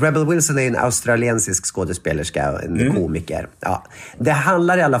 Ja. Rebel Wilson är en australiensisk skådespelerska och en komiker. Ja. Det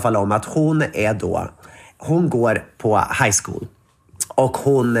handlar i alla fall om att hon går på high school. Och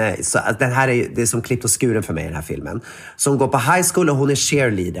det är som klippt och skuren för mig i den här filmen. Så hon går på high school och hon är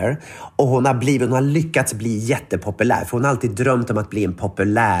cheerleader. Och hon har lyckats bli jättepopulär. För hon har alltid drömt om att bli en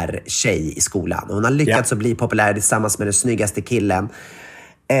populär tjej i skolan. Och hon har lyckats att bli populär tillsammans med den snyggaste killen.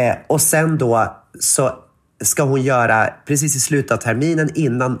 Och sen då så ska hon göra, precis i slutet av terminen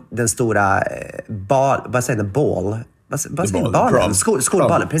innan den stora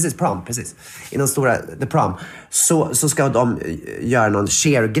skolbalen, precis, prom, precis. Innan stora the prom så ska de göra någon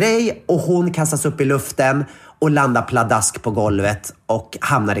cheer-grej och hon kastas upp i luften och landar pladask på golvet och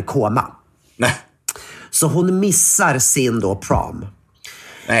hamnar i koma. Nej. Så hon missar sin då prom.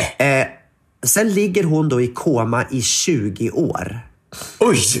 Nej. Sen ligger hon då i koma i 20 år.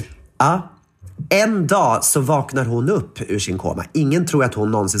 Oj! Ja. En dag så vaknar hon upp ur sin koma. Ingen tror att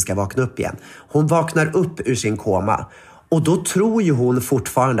hon någonsin ska vakna upp igen. Hon vaknar upp ur sin koma. Och då tror ju hon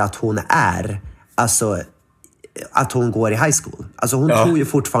fortfarande att hon att hon går i high school. Alltså hon tror ju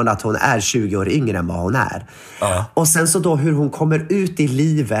fortfarande att hon är 20 år yngre än vad hon är. Ja. Och sen så då hur hon kommer ut i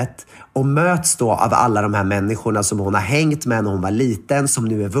livet och möts då av alla de här människorna som hon har hängt med när hon var liten, som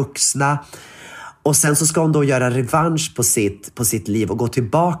nu är vuxna. Och sen så ska hon då göra revansch på sitt liv och gå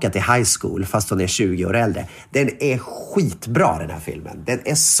tillbaka till high school fast hon är 20 år äldre. Den är skitbra, den här filmen. Den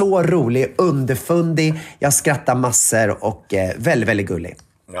är så rolig, underfundig. Jag skrattar massor och väldigt, väldigt gullig.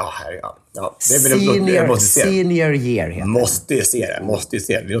 Ja. Senior Year heter Måste ju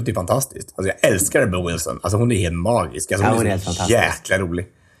se det. Det låter ju fantastiskt. Alltså jag älskar Rebel Wilson. Alltså hon är helt magisk. Alltså, hon är helt fantastisk. Jäkla rolig.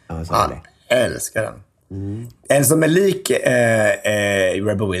 Jag älskar den. En som är lik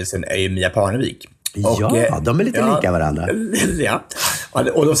Rebel Wilson är ju Mia Parnevik. De är lite lika varandra. Ja.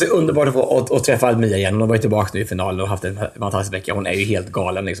 Och de ser underbart att träffa Mia igen. Hon var ju tillbaka nu i finalen och haft en fantastisk vecka. Hon är ju helt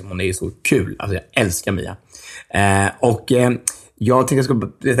galen liksom. Hon är ju så kul. Alltså jag älskar Mia. Jag tänkte jag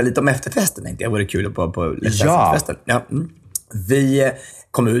skulle berätta lite om efterfesten. Det vore kul på efterfesten. Ja. Vi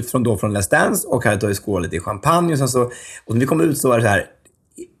kom ut från Let's Dance och hade tagit skål lite i champagne. Och när vi kom ut så var det så här.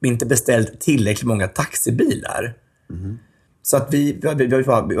 inte beställt tillräckligt många taxibilar. Så att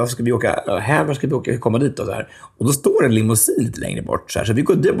var ska vi åka här, var ska vi åka, komma dit och så här. Och då står en limousin lite längre bort så här. Så vi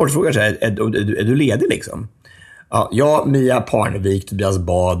går bort och frågar så här, är du ledig liksom? Ja, jag, Mia Parnevik, Tobias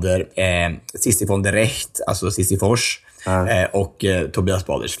Bader, Cissi von der Recht, alltså Cissi Fors, och Tobias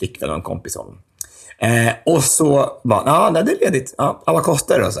Baders flickvän och en kompis honom. Och så bara, nej, det är ledigt. Ja, vad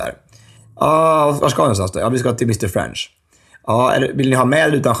kostar det då så här? Ja, var ska ni någonstans då? Ja, vi ska till Mr. French. Ja, vill ni ha med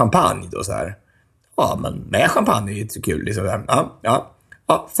eller utan champagne då så här? Ja, men med champagne är ju inte så kul. Liksom. Ja,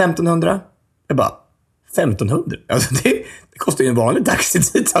 1500. Jag bara, 1500? Alltså det kostar ju en vanlig taxi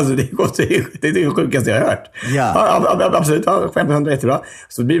dit. Alltså det är det sjukaste jag har hört. Ja, absolut. Ja, 1500 är jättebra.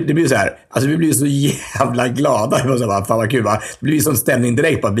 Så det blir så här. Alltså vi blir så jävla glada. Så bara, fan vad kul va? Det blir ju sån stämning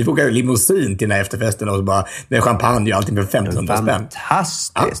direkt. Bara, vi får åka limousin till den här efterfesten och så bara, med champagne och allting för 1500 spänn.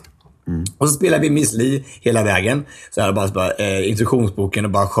 Fantastiskt. Ja. Och så spelar vi Miss Li hela vägen. Så här bara instruktionsboken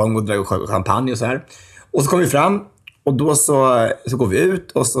och bara sjöng och drack champagne och så här. Och så kommer vi fram. Och då så går vi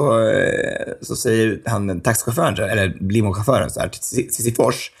ut och så säger han taxichauffören, eller limochauffören så här till Cissi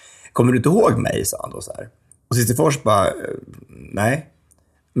Fors, kommer du inte ihåg mig, sa han då så här. Och Cissi Fors bara, nej.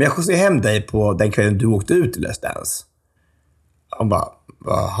 Men jag skjutsade hem dig på den kvällen du åkte ut till Let's Dance. Han bara,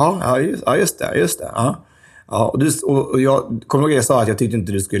 jaha, ja just det. Ja. Ja, och jag kommer ihåg att jag sa att jag tyckte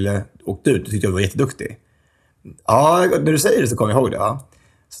inte du skulle åkt ut, du tyckte jag var jätteduktig. Ja, när du säger det så kommer jag ihåg det, ja.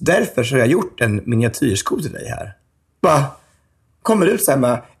 Så därför så har jag gjort en miniatyrsko till dig här. Bara kommer ut så här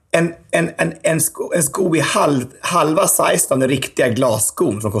med en sko i halva size av den riktiga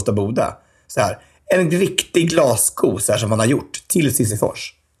glasskon från Kosta Boda. Så här, en riktig glassko så här som han har gjort till Cissi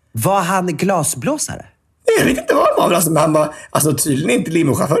Fors. Var han glasblåsare? Jag vet inte vad han var, men han var alltså tydligen inte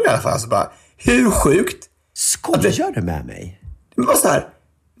limochaufför i alla fall. Alltså bara, hur sjukt? Skojar du med mig? Det var så här,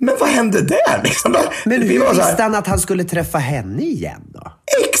 men vad hände där? Liksom, men hur visste han att han skulle träffa henne igen då?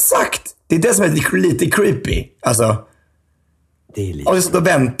 Exakt! Det är det som är lite creepy. Alltså, det är lite... Och vi stod och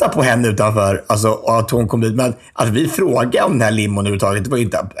väntade på henne utanför, alltså, att hon kom ut. Men att vi frågade om den här limon överhuvudtaget, det var ju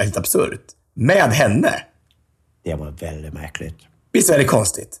inte helt absurt. Med henne. Det var väldigt märkligt. Visst är det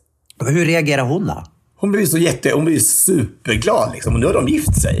konstigt? Hur reagerar hon då? Hon blev superglad liksom. Och nu har de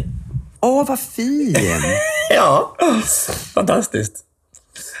gift sig. Åh, vad fin! Ja, fantastiskt.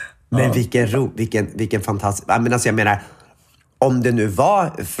 Men vilken fantastisk... Jag menar, om det nu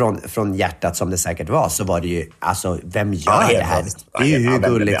var från hjärtat som det säkert var, så var det ju, alltså, vem gör det här? Det är ju hur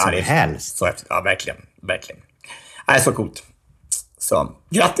gulligt som helst. Så häftigt. Ja, verkligen. Nej, så coolt. Så,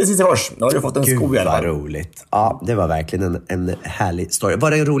 grattis Cissi Fors. Nu har du fått en sko i alla fall. Gud vad roligt. Ja, det var verkligen en härlig story.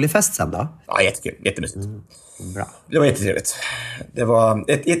 Var det en rolig fest sen då? Ja, jättekul. Jättemysigt. Bra. Det var jättetrevligt. Det var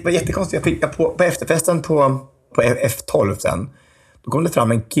jättekonstigt. Jag fick på efterfesten på F12 sen. Då kom det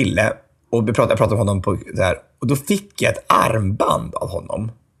fram en kille och jag pratade med honom på där. Och då fick jag ett armband av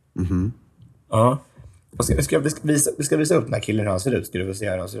honom. Mhm. Ja. Och vi ska visa upp den här killen hur han ser ut. Ska du få se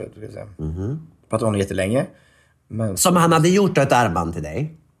hur han ser ut? Mhm. Pratade honom jättelänge. Men... Som han hade gjort ett armband till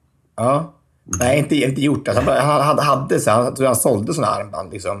dig? Ja. Nej, inte gjort det. Han hade så han sålde såna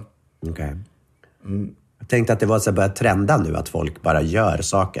armband liksom. Okej. Jag tänkte att det var så börjat trenda nu att folk bara gör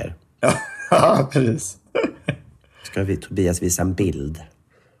saker. Ja, precis. Ska Tobias visa en bild?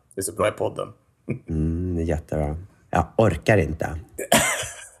 Det är så bra i podden. Det är jättebra. Jag orkar inte.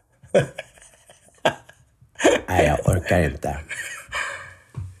 Nej, jag orkar inte.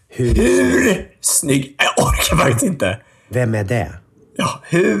 Hur snygg? Jag orkar faktiskt inte. Vem är det? Ja,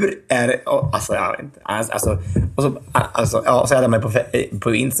 hur är det? Alltså, jag vet inte. Så är jag med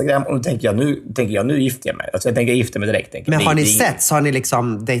på Instagram och nu tänker jag, nu gifter jag mig. Alltså jag tänker gifta mig direkt. Men har ni sett? Så har ni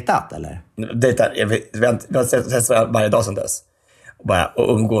liksom dejtat, eller? Dejtat, vi har sett varje dag sedan dess.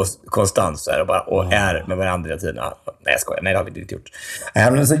 Och umgås konstant så här, och är med varandra hela tiden. Nej, jag skojar. Nej, det har vi inte gjort.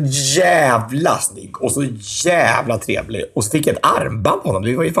 Han är så jävla snygg och så jävla trevlig. Och så fick jag ett armband på honom.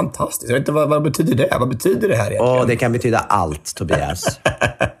 Det var ju fantastiskt. Jag vet inte, vad betyder det? Vad betyder det här egentligen? Det kan betyda allt, Tobias.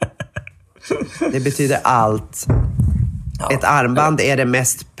 Det betyder allt. Ja. Ett armband är det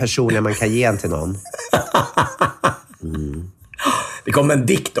mest personliga man kan ge till någon. Det kom en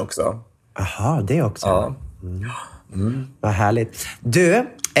dikt också. Aha, det också. Ja. Vad härligt. Du,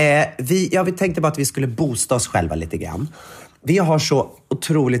 vi tänkte bara att vi skulle boosta oss själva lite grann. Vi har så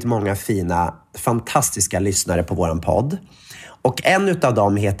otroligt många fina, fantastiska lyssnare på våran podd. Och en utav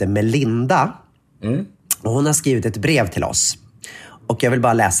dem heter Melinda. Och hon har skrivit ett brev till oss. Och jag vill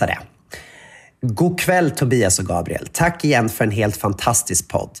bara läsa det. God kväll Tobias och Gabriel. Tack igen för en helt fantastisk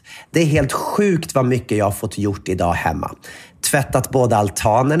podd. Det är helt sjukt vad mycket jag har fått gjort idag hemma. Tvättat båda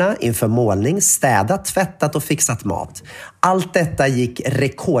altanerna inför målning, städat, tvättat och fixat mat. Allt detta gick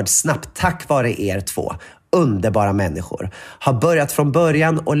rekordsnabbt tack vare er två. Underbara människor. Har börjat från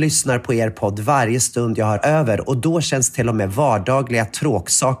början och lyssnar på er podd varje stund jag har över. Och då känns till och med vardagliga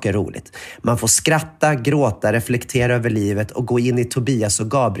tråksaker roligt. Man får skratta, gråta, reflektera över livet och gå in i Tobias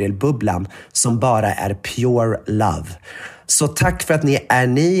och Gabriel-bubblan som bara är pure love. Så tack för att ni är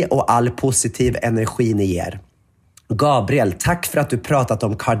ni och all positiv energi ni ger. Gabriel, tack för att du pratat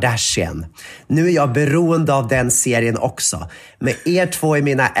om Kardashian. Nu är jag beroende av den serien också. Med er två i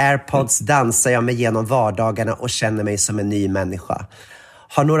mina AirPods dansar jag mig genom vardagarna och känner mig som en ny människa.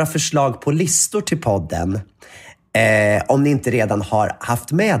 Har några förslag på listor till podden? Om ni inte redan har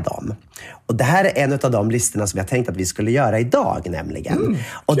haft med dem. Och det här är en av de listorna som jag tänkt att vi skulle göra idag nämligen.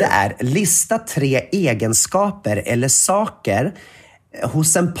 Och det är lista 3 egenskaper eller saker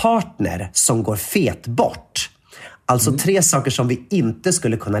hos en partner som går fet bort. Alltså 3 saker som vi inte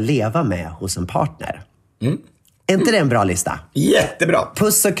skulle kunna leva med hos en partner. Är inte det en bra lista? Jättebra.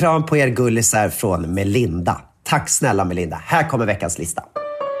 Puss och kram på er gullisar från Melinda. Tack snälla Melinda. Här kommer veckans lista.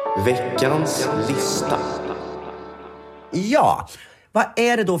 Veckans lista. Ja, vad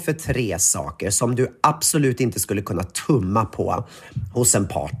är det då för 3 saker som du absolut inte skulle kunna tumma på hos en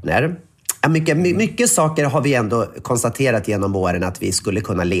partner? Mycket saker har vi ändå konstaterat genom åren att vi skulle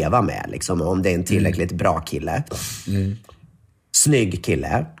kunna leva med. Liksom, om det är en tillräckligt bra kille. Snygg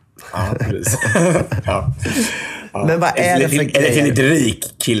kille. Ja, precis. Ja. Men vad är det för grejer? En lite rik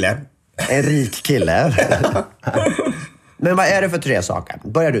kille. En rik kille. Men vad är det för 3 saker?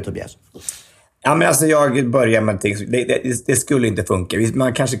 Börjar du, Tobias? Ja, men alltså jag börjar med någonting. Det skulle inte funka.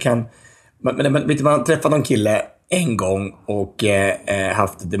 Man kanske kan... Man träffar någon kille en gång och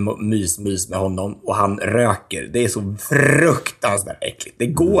haft lite mys med honom och han röker. Det är så fruktansvärt äckligt. Det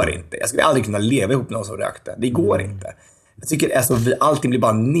går inte. Jag skulle aldrig kunna leva ihop med någon som rökte. Det går inte. Jag tycker alltså, allting blir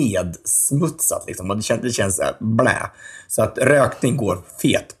bara nedsmutsat liksom. Och det känns blä. Så att rökning går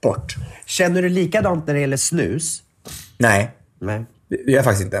fet bort. Känner du likadant när det gäller snus? Nej. Det gör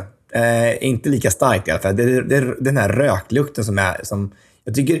faktiskt inte. Inte lika starkt i alla fall. Det är den här röklukten som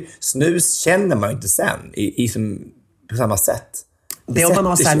jag tycker snus känner man inte sen på samma sätt. Det är om man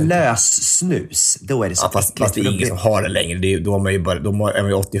har så här lös snus, då är det så fast det är ingen som har det längre. Då är man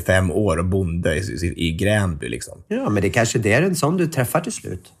ju 85 år och bonde i Gränby liksom. Ja, men det kanske det är en sån du träffar till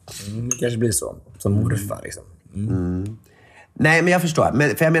slut. Det kanske blir så. Som morfar liksom. Nej, men jag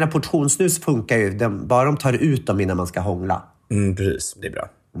förstår. För jag menar, portionssnus funkar ju. Bara de tar ut dem innan man ska hångla. Precis, det är bra.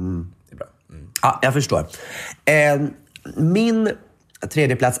 Det är bra. Ja, jag förstår. Min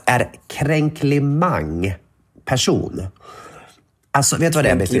 3:e plats är kränklimang person. Alltså, vet du vad det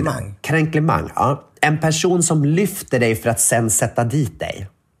är? Kränklimang? Kränklimang, ja. En person som lyfter dig för att sen sätta dit dig.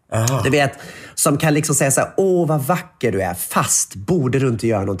 Aha. Du vet, som kan liksom säga så här: åh vad vacker du är, fast borde du inte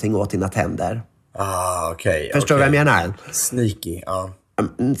göra någonting åt dina tänder. Okej. Förstår du vad jag menar? Sneaky, ja.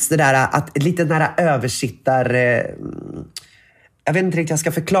 Så där, att lite nära översittar... jag vet inte riktigt jag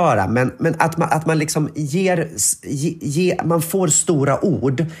ska förklara, men att man liksom man får stora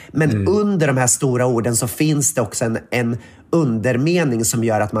ord, men under de här stora orden så finns det också en undermening som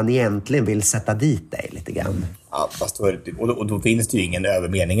gör att man egentligen vill sätta dit dig lite grann. Ja, fast då finns det ju ingen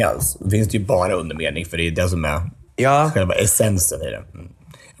övermening alls. Då finns det ju bara undermening, för det är det som är själva essensen i det.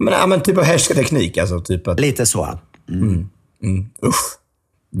 Men typ av härskarteknik, alltså typ att... Lite så. Usch.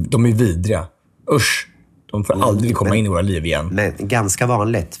 De är vidriga. Usch. De får aldrig komma in i våra liv igen. Men ganska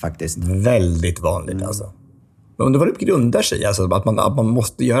vanligt faktiskt. Väldigt vanligt alltså. Men undrar vad det grundar sig, alltså, att man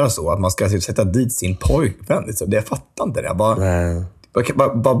måste göra så. Att man ska sätta dit sin pojkvän. Så jag fattar inte det.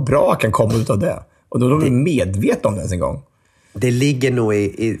 Bara bra kan komma ut av det. Och då är de medvetna om det ens en gång. Det ligger nog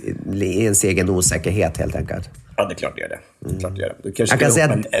i ens egen osäkerhet helt enkelt. Ja, det är klart det gör det. Du kanske kan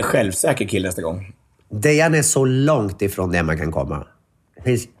säga en självsäker kille nästa gång. Dejan är så långt ifrån det man kan komma. Det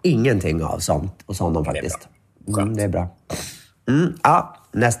finns ingenting av sånt hos honom faktiskt. Det är bra. Ja,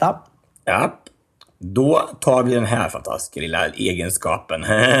 nästa. Ja, då tar vi den här fantastiska lilla egenskapen.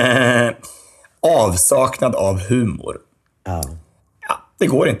 Avsaknad av humor. Ja, det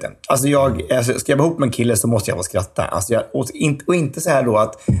går inte. Alltså ska jag vara ihop med en kille så måste jag få skratta. Alltså och inte så här då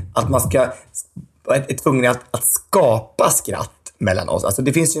att man ska är tvungen att skapa skratt mellan oss. Alltså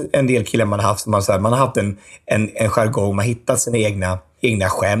det finns ju en del killar man har haft som man har haft en jargong, man har hittat sina egna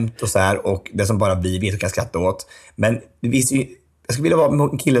skämt och så här, och det som bara vi vet och kan skratta åt. Men det finns ju, jag skulle vilja vara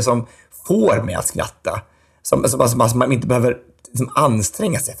en kille som får mig att skratta. Som man inte behöver liksom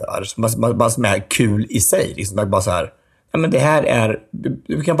anstränga sig för. Som är kul i sig. Liksom bara så här, ja men det här är,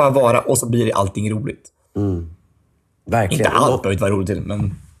 du kan bara vara och så blir det allting roligt. Verkligen. Inte allt behöver inte vara roligt till,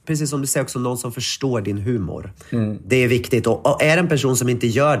 men... precis som du säger också, någon som förstår din humor. Det är viktigt. Och är det en person som inte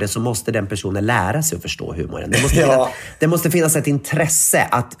gör det, så måste den personen lära sig att förstå humoren. Det måste finnas ett intresse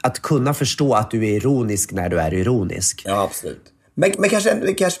att kunna förstå att du är ironisk när du är ironisk. Ja, absolut. Men kanske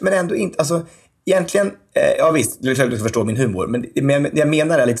ändå inte. Alltså, egentligen, ja visst, du ska förstå min humor. Men jag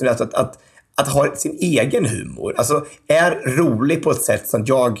menar är liksom att ha sin egen humor. Alltså, är rolig på ett sätt som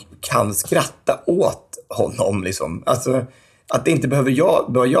jag kan skratta åt honom. Liksom. Alltså, att det inte behöver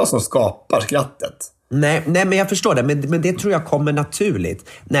jag som skapar skrattet. Nej, men jag förstår det. Men det tror jag kommer naturligt.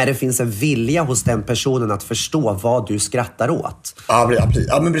 När det finns en vilja hos den personen att förstå vad du skrattar åt. Ja,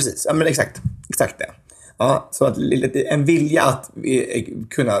 men precis. Ja, men exakt det. Ja, så att en vilja att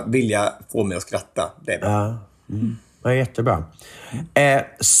vilja få mig att skratta. Det är bra. Ja, det är jättebra.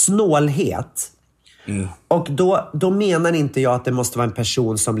 Snålhet. Och då menar inte jag att det måste vara en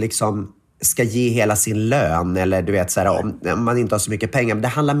person som liksom ska ge hela sin lön, eller du vet så här, om man inte har så mycket pengar. Men det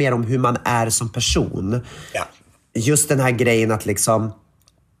handlar mer om hur man är som person. Ja. Just den här grejen att liksom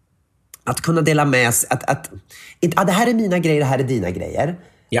att kunna dela med sig, det här är mina grejer, det här är dina grejer.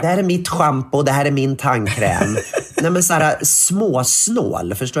 Ja. Det här är mitt shampoo, det här är min tandkräm. Nej, men så här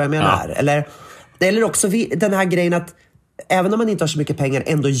småsnål, förstår jag vad jag menar? Ja. Eller också den här grejen att även om man inte har så mycket pengar,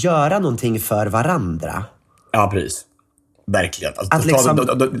 ändå göra någonting för varandra. Ja, precis. Verkligen. Alltså,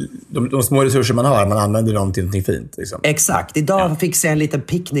 de små resurser man har, man använder dem till någonting fint. Liksom. Exakt. Idag fixade jag en liten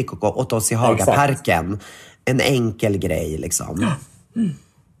picknick åt oss i Hagaparken. En enkel grej liksom. Ja.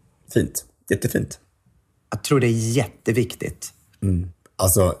 Fint. Jättefint. Jag tror det är jätteviktigt.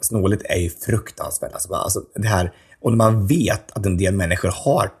 Alltså, snåligt är ju fruktansvärt. Alltså, det här, och när man vet att en del människor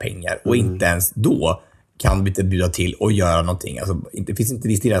har pengar och inte ens då kan bjuda till och göra någonting. Alltså, det finns inte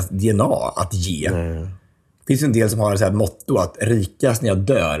i deras DNA att ge. Det finns en del som har så här motto att rikast när jag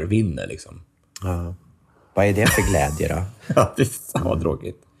dör vinner. Liksom. Ja. Vad är det för glädje då? Ja, det är fan vad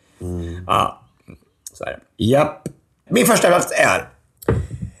tråkigt. Ja, så är det. Japp. Min första plats är: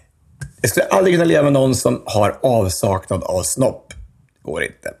 jag skulle aldrig kunna leva med någon som har avsaknad av snopp. Det går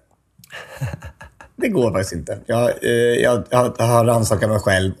inte. Det går faktiskt inte. Jag har rannsakat mig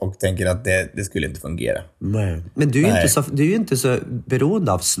själv och tänker att det skulle inte fungera. Nej. Men du är ju inte så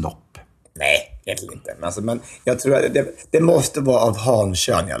beroende av snopp. Nej, egentligen inte. Men jag tror att det måste vara av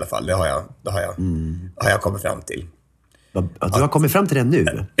hankön i alla fall. Det har jag kommit fram till. Du har kommit fram till det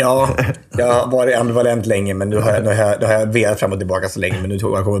nu? Ja, jag har varit ambivalent länge, men nu har jag velat fram och tillbaka så länge. Men nu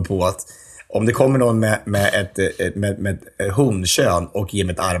har jag kommit på att om det kommer någon med ett honkön och ger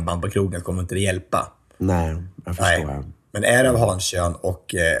mig ett armband på krogen, kommer inte det hjälpa. Nej, jag förstår. Nej. Men är det av hankön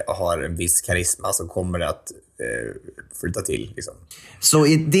och har en viss karisma, så kommer det att flytta till. Liksom. Så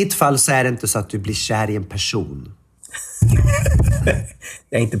i ditt fall så är det inte så att du blir kär i en person?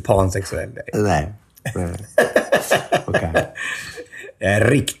 Jag är inte pansexuell. Nej. Okay. Jag är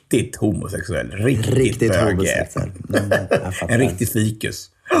riktigt homosexuell. Riktigt homosexuell. En riktig fikus.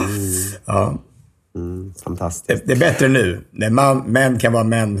 Ja. Fantastiskt. Det är bättre nu. När män kan vara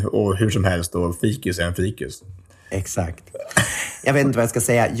män och hur som helst, och fikus är en fikus. Exakt. Jag vet inte vad jag ska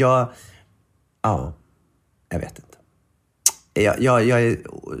säga. Jag vet inte. Jag är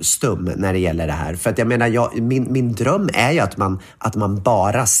stum när det gäller det här. För att jag menar, min dröm är ju att man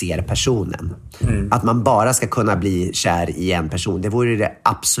bara ser personen. Att man bara ska kunna bli kär i en person. Det vore det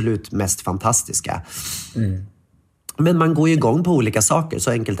absolut mest fantastiska. Men man går ju igång på olika saker.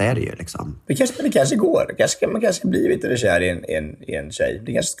 Så enkelt är det ju liksom. Det kanske går. Man kanske blir lite kär i en tjej.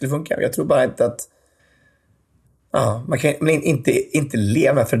 Det kanske skulle funka. Jag tror bara inte att... Ja, man kan inte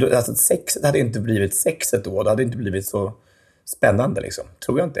leva. För alltså, sexet hade inte blivit sexet då. Det hade inte blivit så spännande liksom.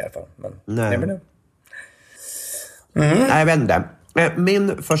 Tror jag inte i alla fall. Men, nej. Nej, jag vet inte.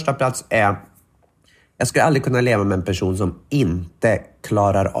 Min första plats är: jag skulle aldrig kunna leva med en person som inte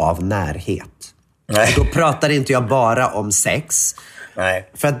klarar av närhet. Nej. Då pratar inte jag bara om sex. Nej.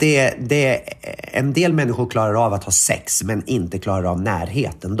 För att en del människor klarar av att ha sex men inte klarar av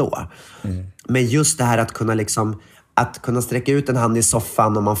närheten då. Men just det här att kunna sträcka ut en hand i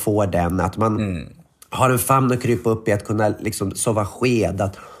soffan om man får den, att man har en famn att krypa upp i, att kunna liksom sova sked,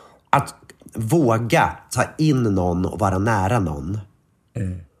 att våga ta in någon och vara nära någon.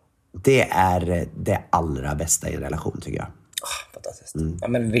 Det är det allra bästa i en relation, tycker jag. Fantastiskt. Ja,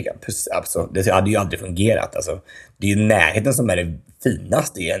 men alltså, det hade ju aldrig fungerat. Alltså, det är ju närheten som är det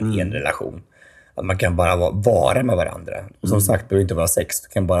finaste i en relation. Att man kan bara vara med varandra. Och som sagt, det behöver inte vara sex. Det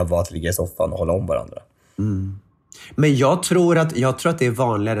kan bara vara att ligga i soffan och hålla om varandra. Men jag tror att det är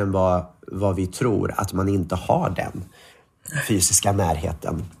vanligare än vad vi tror, att man inte har den fysiska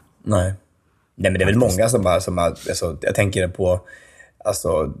närheten. Nej, men det är väl många som har alltså, jag tänker på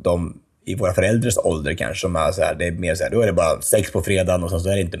alltså, de i våra föräldrars ålder kanske, som är så här, det är mer så här, då är det bara sex på fredagen och så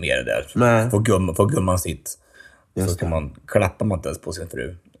är det inte mer där. Får gumman sitt. Så ska klappar man inte ens på sin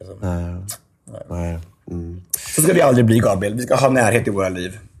fru. Alltså. Nej. Så ska vi aldrig bli, Gabriel. Vi ska ha närhet i våra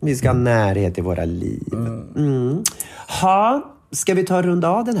liv. Vi ska ha närhet i våra liv. Ska vi ta och runda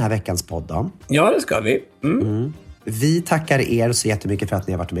av den här veckans podd då? Ja, det ska vi. Vi tackar er så jättemycket för att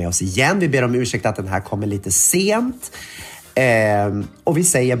ni har varit med oss igen. Vi ber om ursäkt att den här kommer lite sent. Och vi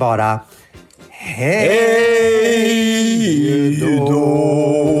säger bara hej då!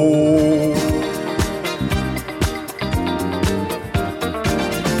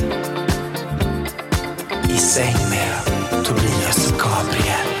 I säng med Tobias och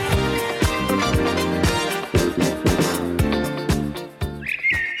Gabriel.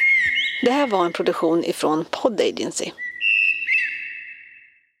 Det här var en produktion ifrån Pod Agency.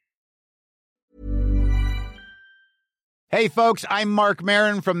 Hey, folks, I'm Mark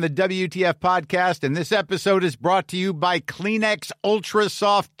Maron from the WTF Podcast, and this episode is brought to you by Kleenex Ultra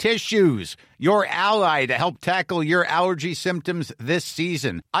Soft Tissues, your ally to help tackle your allergy symptoms this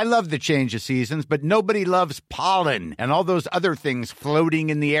season. I love the change of seasons, but nobody loves pollen and all those other things floating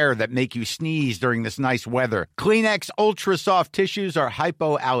in the air that make you sneeze during this nice weather. Kleenex Ultra Soft Tissues are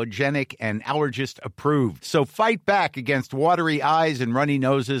hypoallergenic and allergist approved, so fight back against watery eyes and runny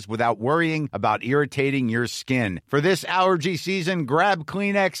noses without worrying about irritating your skin. For this allergy season, grab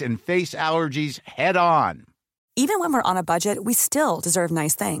Kleenex and face allergies head on. Even when we're on a budget, we still deserve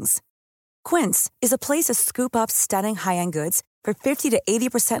nice things. Quince is a place to scoop up stunning high-end goods for 50 to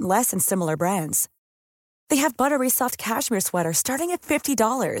 80% less than similar brands. They have buttery soft cashmere sweaters starting at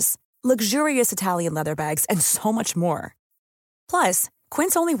 $50, luxurious Italian leather bags, and so much more. Plus,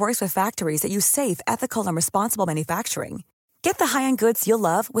 Quince only works with factories that use safe, ethical, and responsible manufacturing. Get the high-end goods you'll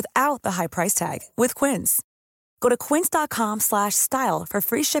love without the high price tag with Quince. Go to quince.com/style for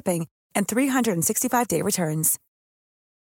free shipping and 365-day returns.